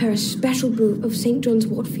going to prepare a special brew of St. John's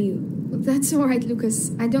wort for you. That's all right,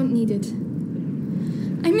 Lucas. I don't need it.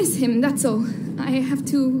 I miss him, that's all. I have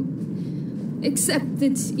to accept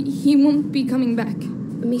that he won't be coming back.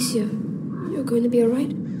 Amicia, you're going to be all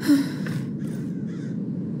right?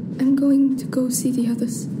 I'm going to go see the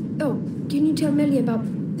others. Oh, can you tell Melly about...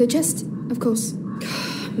 The chest? Of course.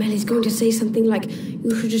 Melly's going to say something like,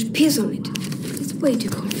 you should just piss on it. It's way too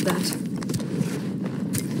cold for that.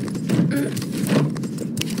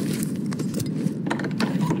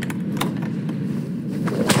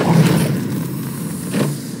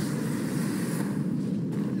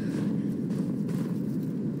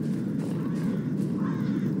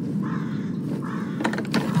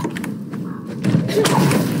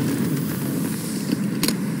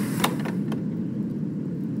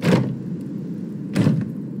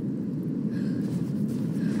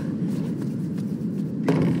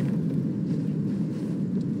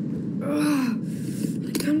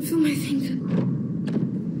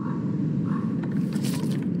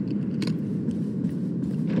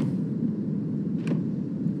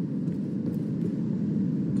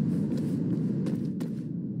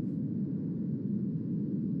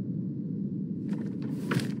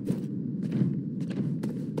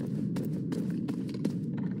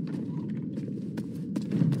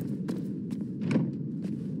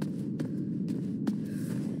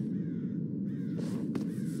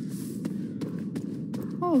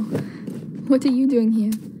 Oh, what are you doing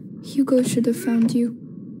here? Hugo should have found you.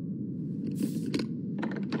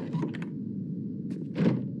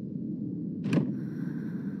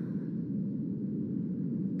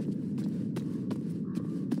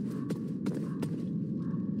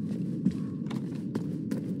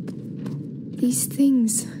 These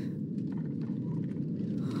things.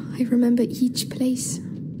 I remember each place,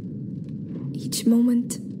 each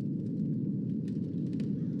moment.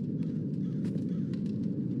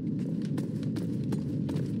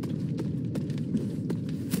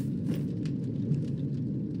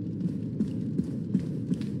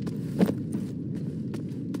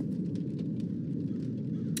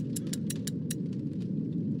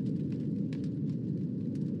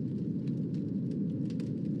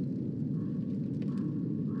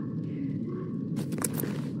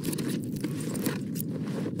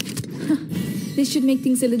 This should make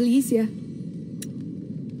things a little easier.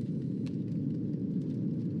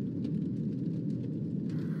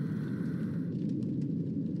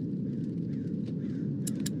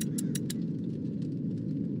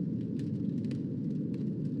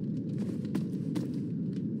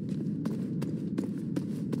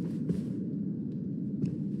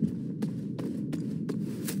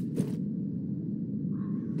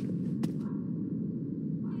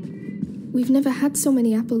 We've never had so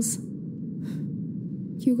many apples.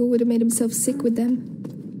 Hugo would have made himself sick with them.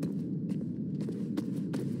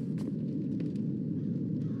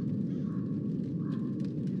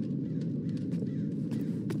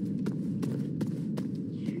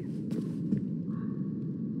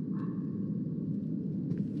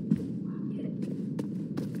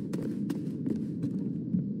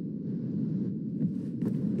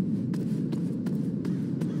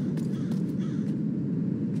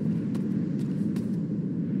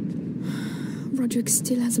 Roderick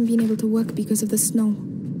still hasn't been able to work because of the snow.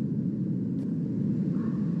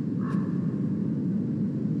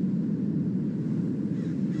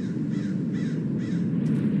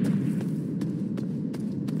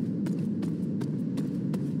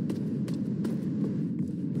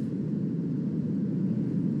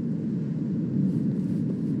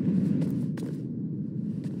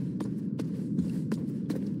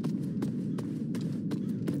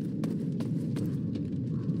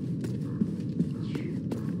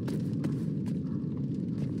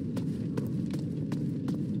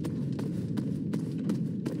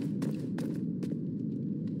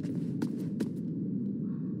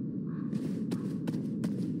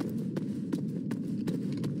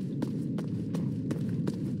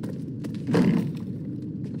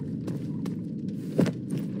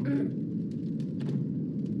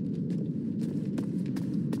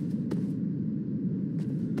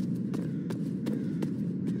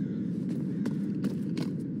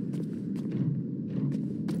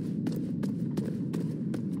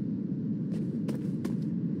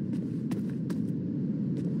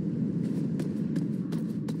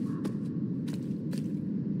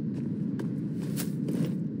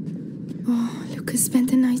 Lucas spent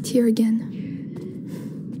the night here again.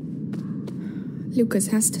 Lucas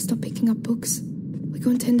has to stop picking up books. We're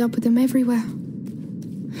going to end up with them everywhere.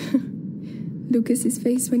 Lucas's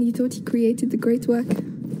face when he thought he created the great work.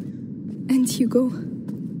 And Hugo.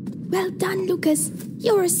 Well done, Lucas.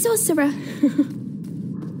 You're a sorcerer.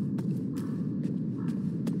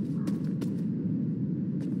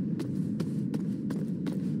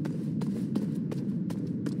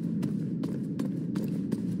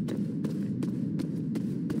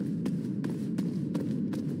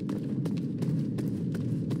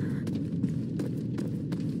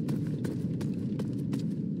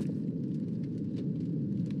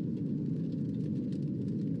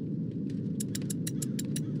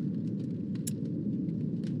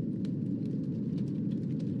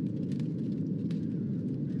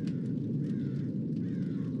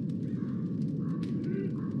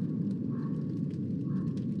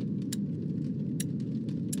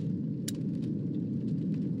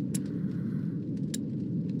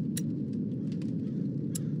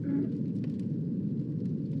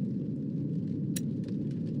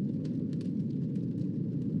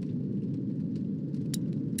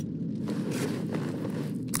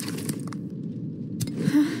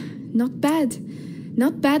 Not bad.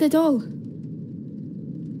 Not bad at all.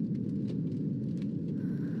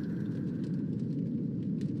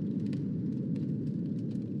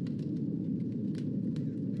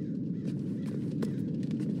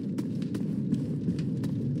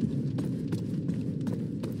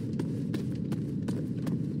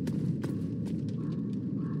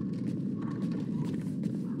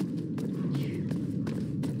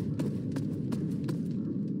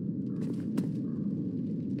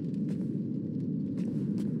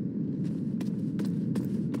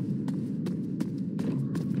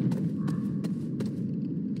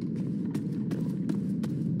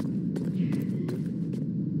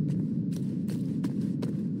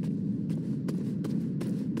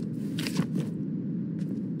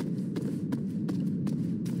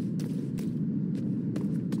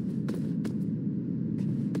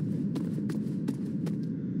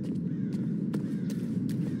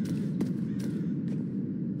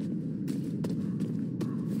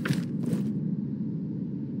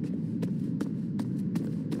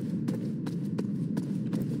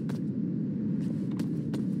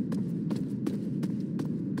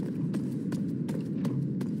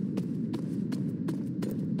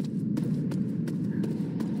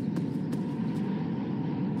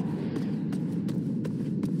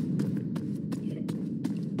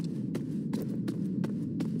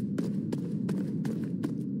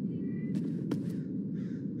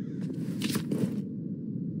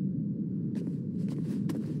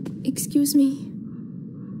 Excuse me.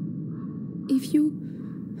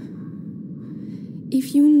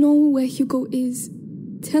 If you know where Hugo is,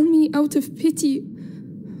 tell me out of pity.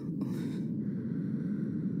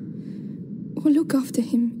 Or look after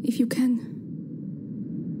him if you can.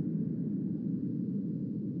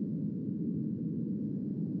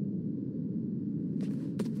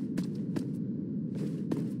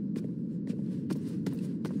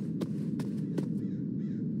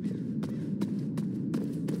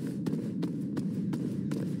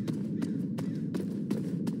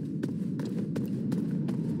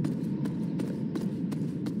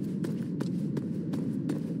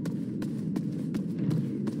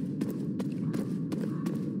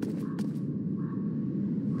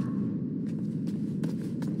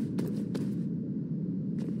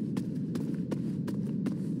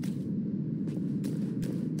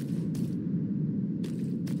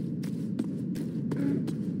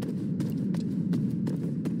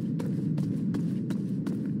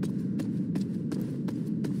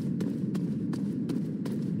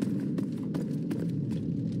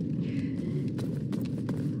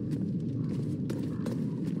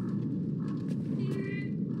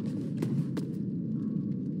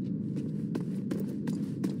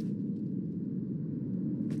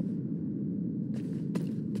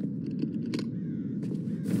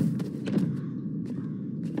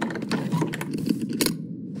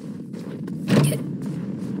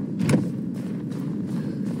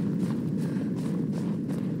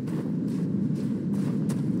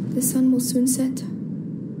 The sun will soon set.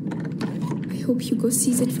 I hope Hugo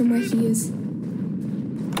sees it from where he is.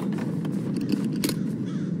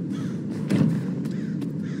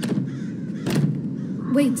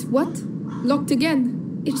 Wait, what? Locked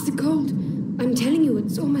again? It's the cold. I'm telling you,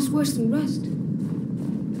 it's almost worse than rust.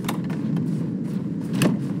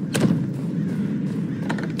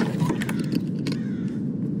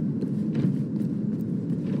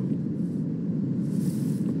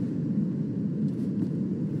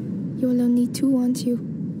 You're only 2, aren't you?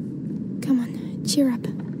 Come on, cheer up.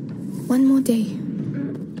 One more day.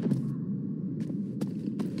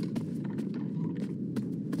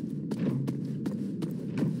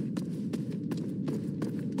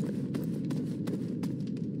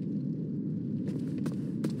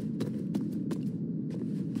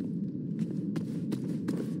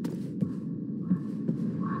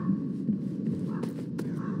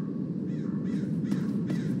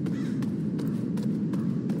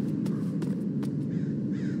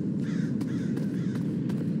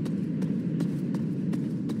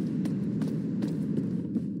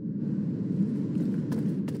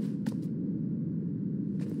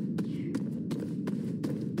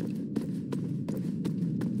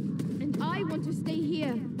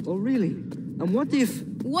 Oh, really? And what if...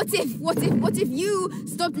 What if you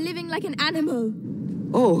stopped living like an animal?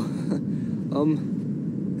 Oh,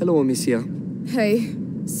 hello, Amicia. Hey,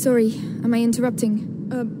 sorry, am I interrupting?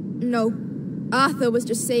 No. Arthur was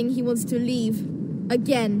just saying he wants to leave.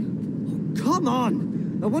 Again. Oh, come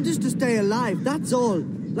on! I want us to stay alive, that's all.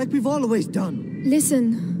 Like we've always done.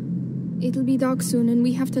 Listen, it'll be dark soon and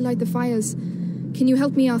we have to light the fires. Can you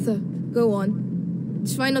help me, Arthur? Go on.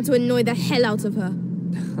 Try not to annoy the hell out of her.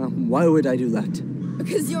 Why would I do that?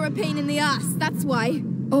 Because you're a pain in the ass, that's why.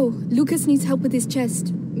 Oh, Lucas needs help with his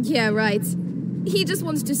chest. Yeah, right. He just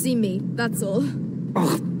wants to see me, that's all.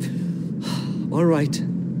 Oh. All right.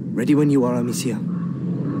 Ready when you are, Amicia.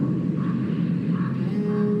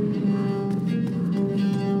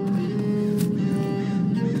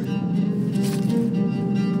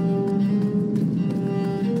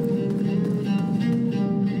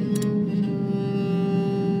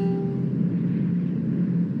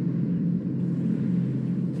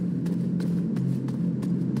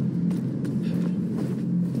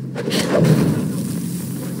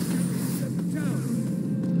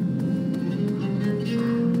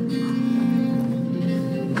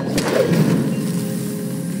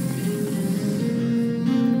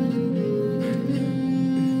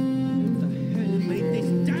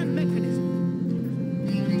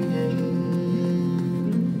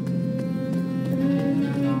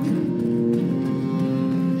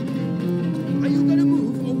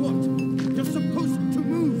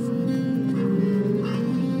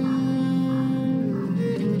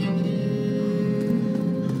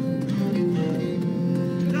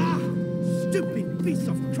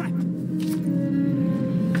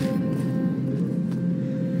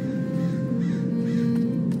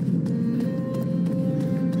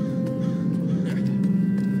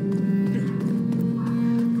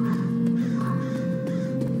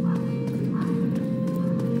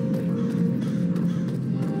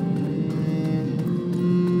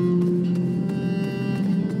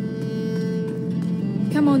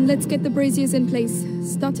 on, let's get the braziers in place,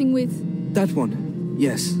 starting with... That one.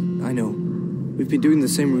 Yes, I know. We've been doing the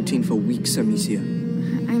same routine for weeks, Amicia.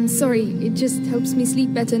 I'm sorry, it just helps me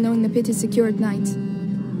sleep better knowing the pit is secure at night.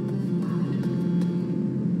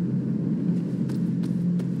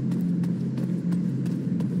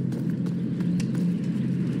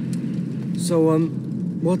 So,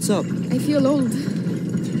 what's up? I feel old.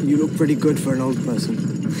 You look pretty good for an old person.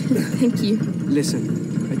 Thank you.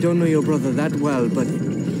 Listen, I don't know your brother that well, but...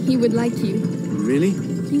 He would like you. Really?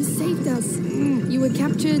 You saved us. You were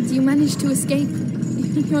captured, you managed to escape.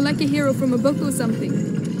 You're like a hero from a book or something.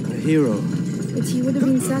 A hero? But he would have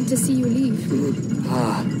been sad to see you leave.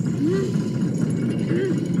 Ah.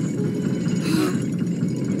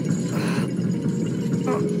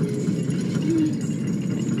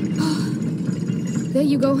 There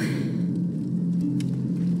you go.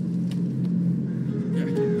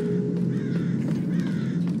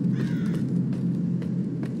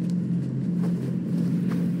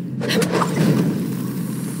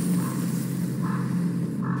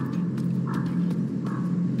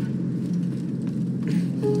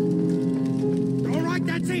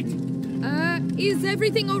 Is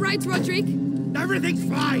everything all right, Roderick? Everything's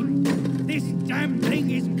fine. This damn thing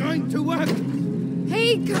is going to work.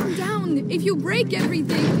 Hey, calm down. If you break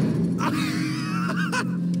everything...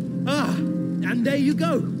 And there you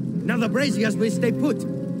go. Now the braziers will stay put.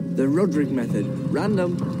 The Roderick method.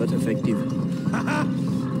 Random, but effective.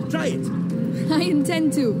 Try it. I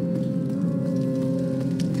intend to.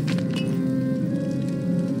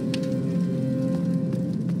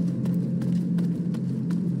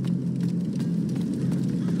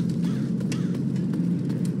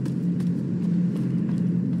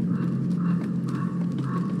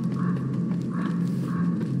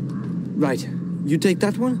 Right. You take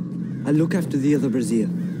that one? I'll look after the other brazier.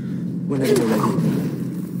 Whenever you're ready.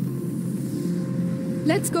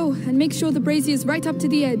 Let's go and make sure the brazier's right up to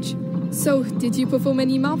the edge. So, did you perform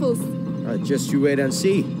any marvels? Just you wait and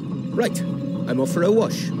see. Right. I'm off for a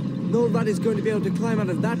wash. No rat is going to be able to climb out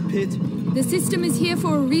of that pit. The system is here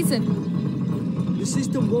for a reason. The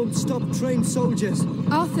system won't stop trained soldiers.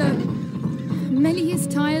 Arthur, Melly is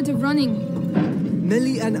tired of running.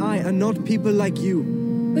 Melly and I are not people like you.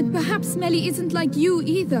 But perhaps Melly isn't like you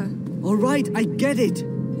either. All right, I get it.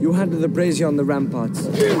 You handle the brazier on the ramparts.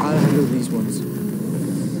 I'll handle these ones.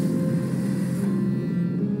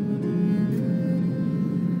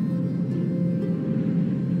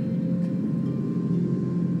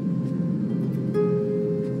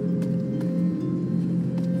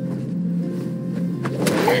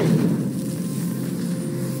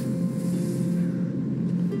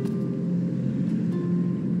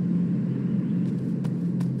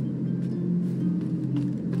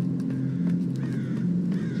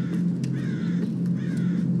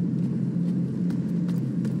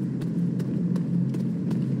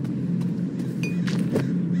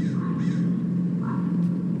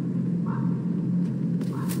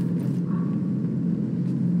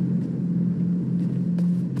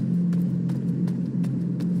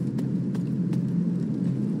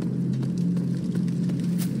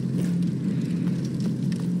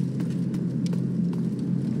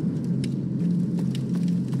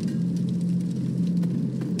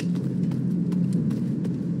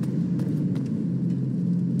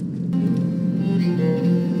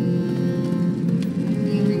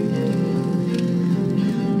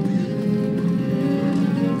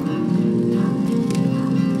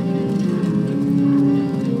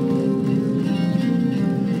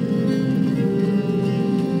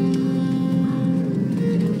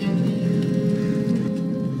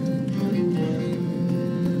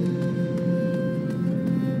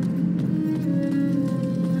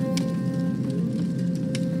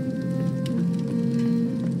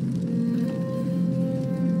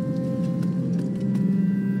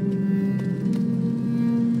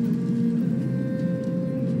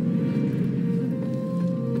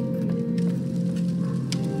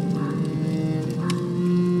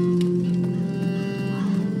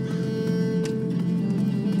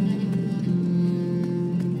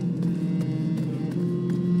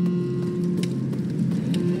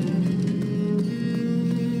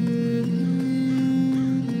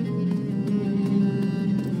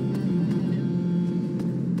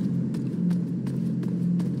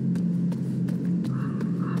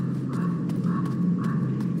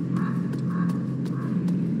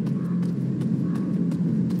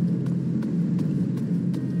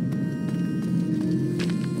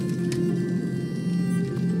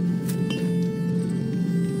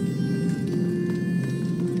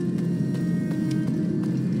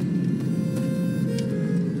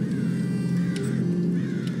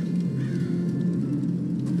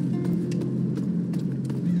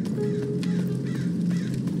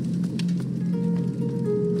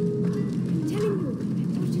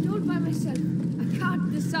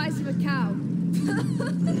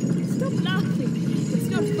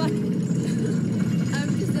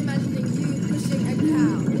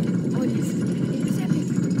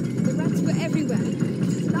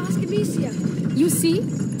 see?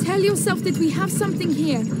 Tell yourself that we have something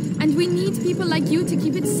here, and we need people like you to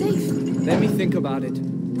keep it safe. Let me think about it.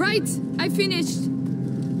 Right, I finished.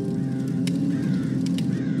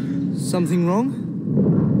 Something wrong?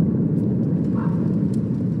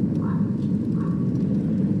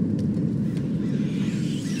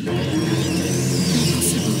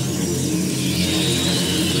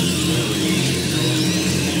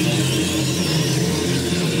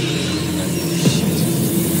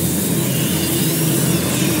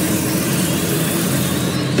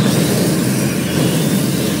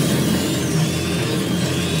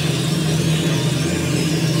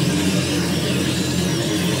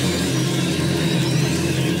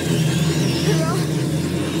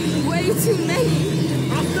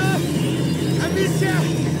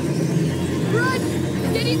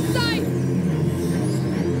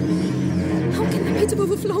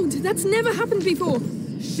 That's never happened before.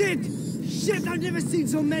 Shit! Shit, I've never seen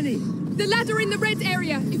so many! The ladder in the red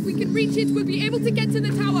area. If we can reach it, we'll be able to get to the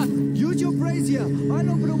tower. Use your brazier. I'll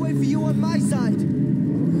open a way for you on my side.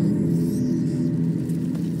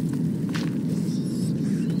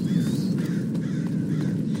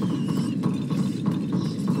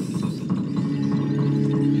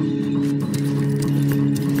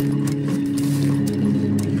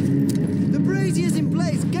 The brazier's in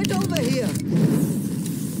place. Get over here.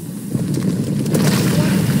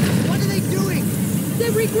 They're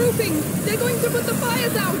regrouping! They're going to put the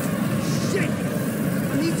fires out! Shit!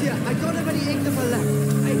 Amicia, I don't have any Ignifer left.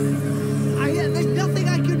 There's nothing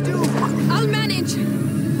I can do! I'll manage!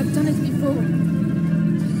 I've done it before.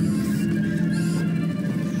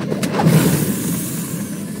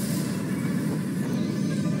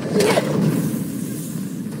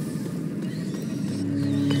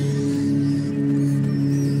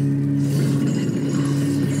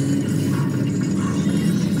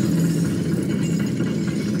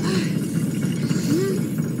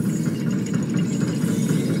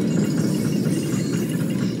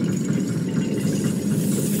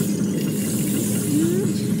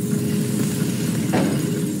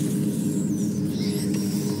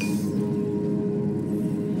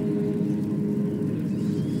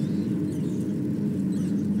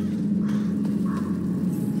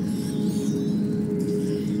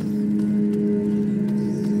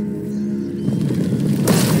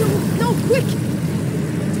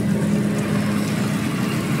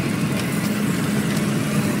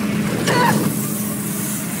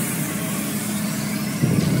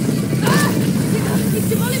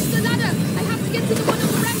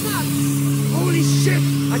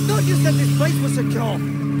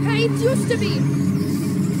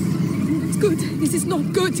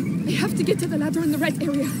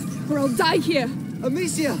 Or I'll die here.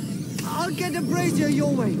 Amicia, I'll get a brazier your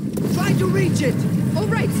way. Try to reach it. All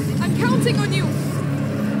right, I'm counting on you.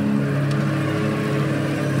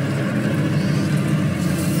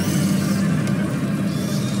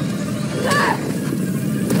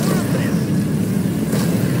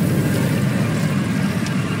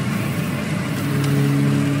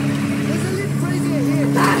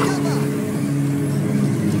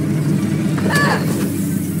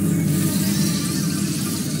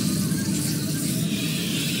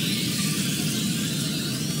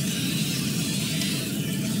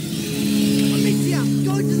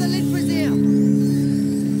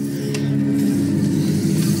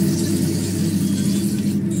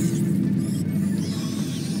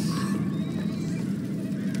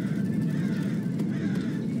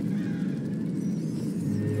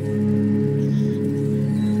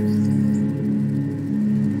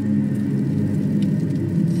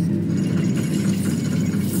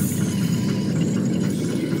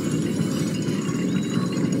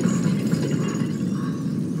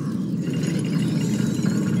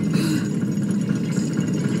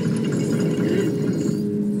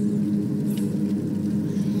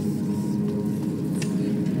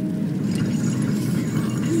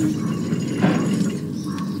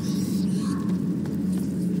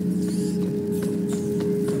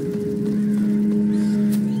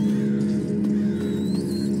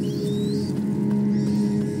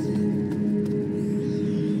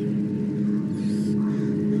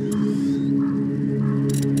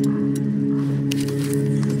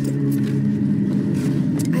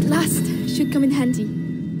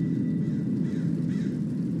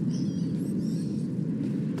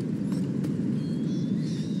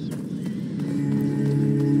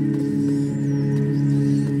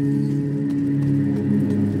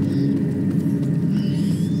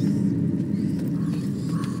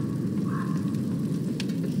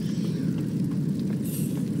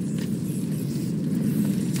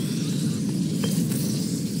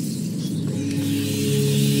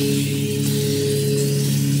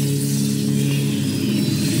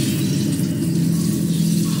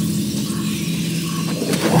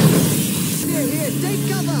 take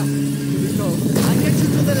cover! Here we go. I'll get you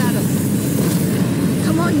to the ladder.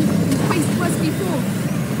 Come on, you faced worse before.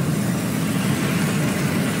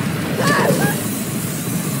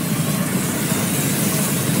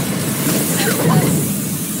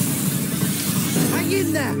 Hang in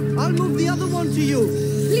there! I'll move the other one to you!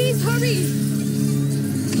 Please hurry!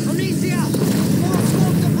 Amicia! More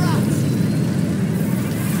swarms of rats!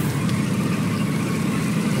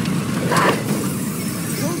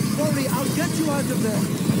 Don't worry, I'll get you out of there!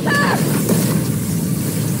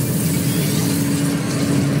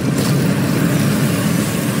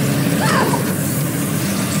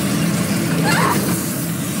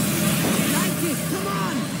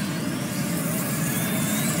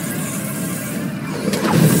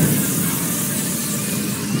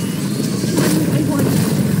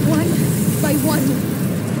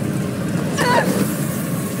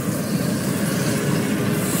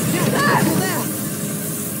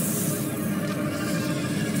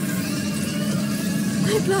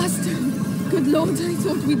 I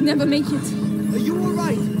thought we'd never make it. Are you all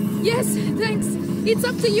right? Yes, thanks. It's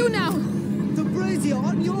up to you now. The brazier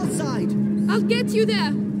on your side. I'll get you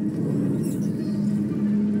there.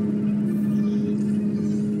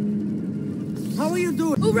 How are you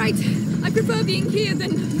doing? All right. I prefer being here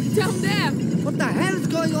than down there. What the hell is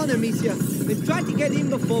going on, Amicia? We've tried to get in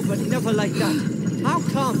before, but never like that. How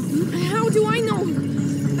come? How do I know?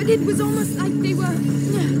 But it was almost like they were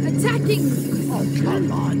attacking. Oh,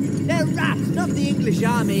 come on. They're rats, not the English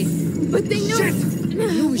army. But they know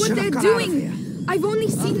what they're doing. I've only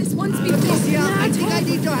seen this once before. Amicia, I think I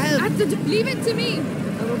need your help. Leave it to me.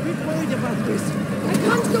 I'm a bit worried about this. I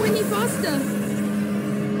can't go any faster.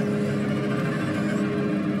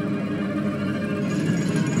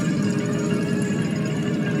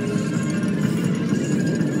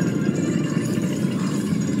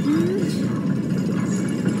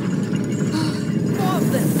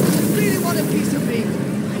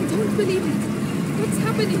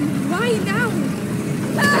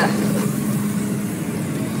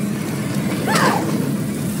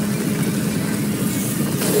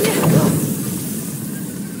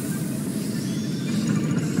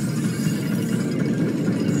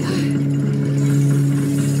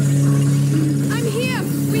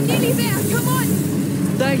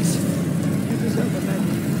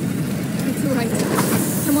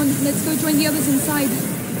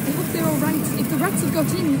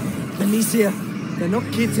 Amicia, they're not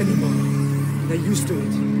kids anymore. They're used to it.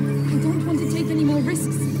 I don't want to take any more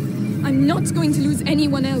risks. I'm not going to lose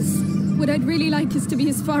anyone else. What I'd really like is to be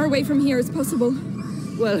as far away from here as possible.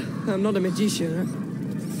 Well, I'm not a magician, huh?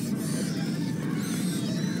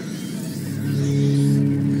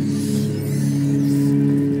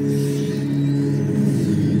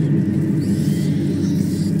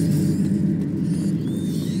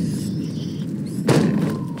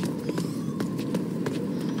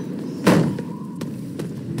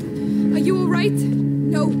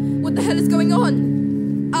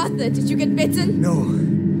 Did you get bitten? No.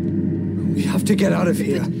 We have to get out of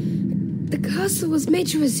here. The castle was made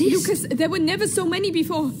to resist. Lucas, there were never so many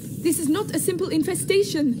before. This is not a simple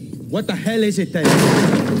infestation. What the hell is it then?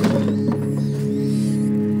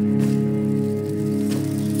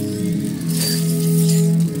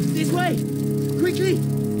 This way! Quickly!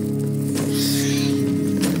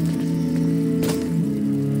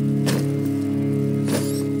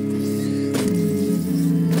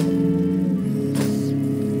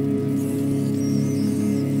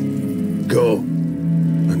 Go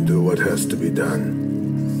and do what has to be done.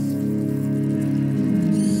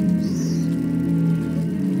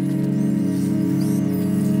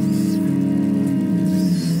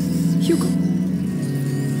 Hugo.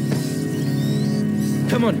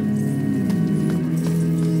 Come on.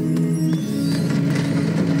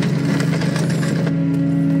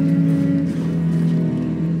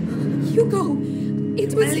 Hugo.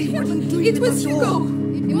 It was him. It was Hugo.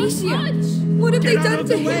 Amicia. What have they done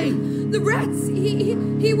to him? The rats!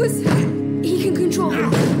 He was... He can control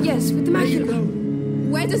them. Yes, with the macula.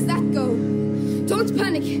 Where does that go? Don't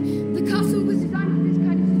panic. The castle was designed for this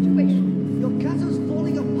kind of situation. Your castle's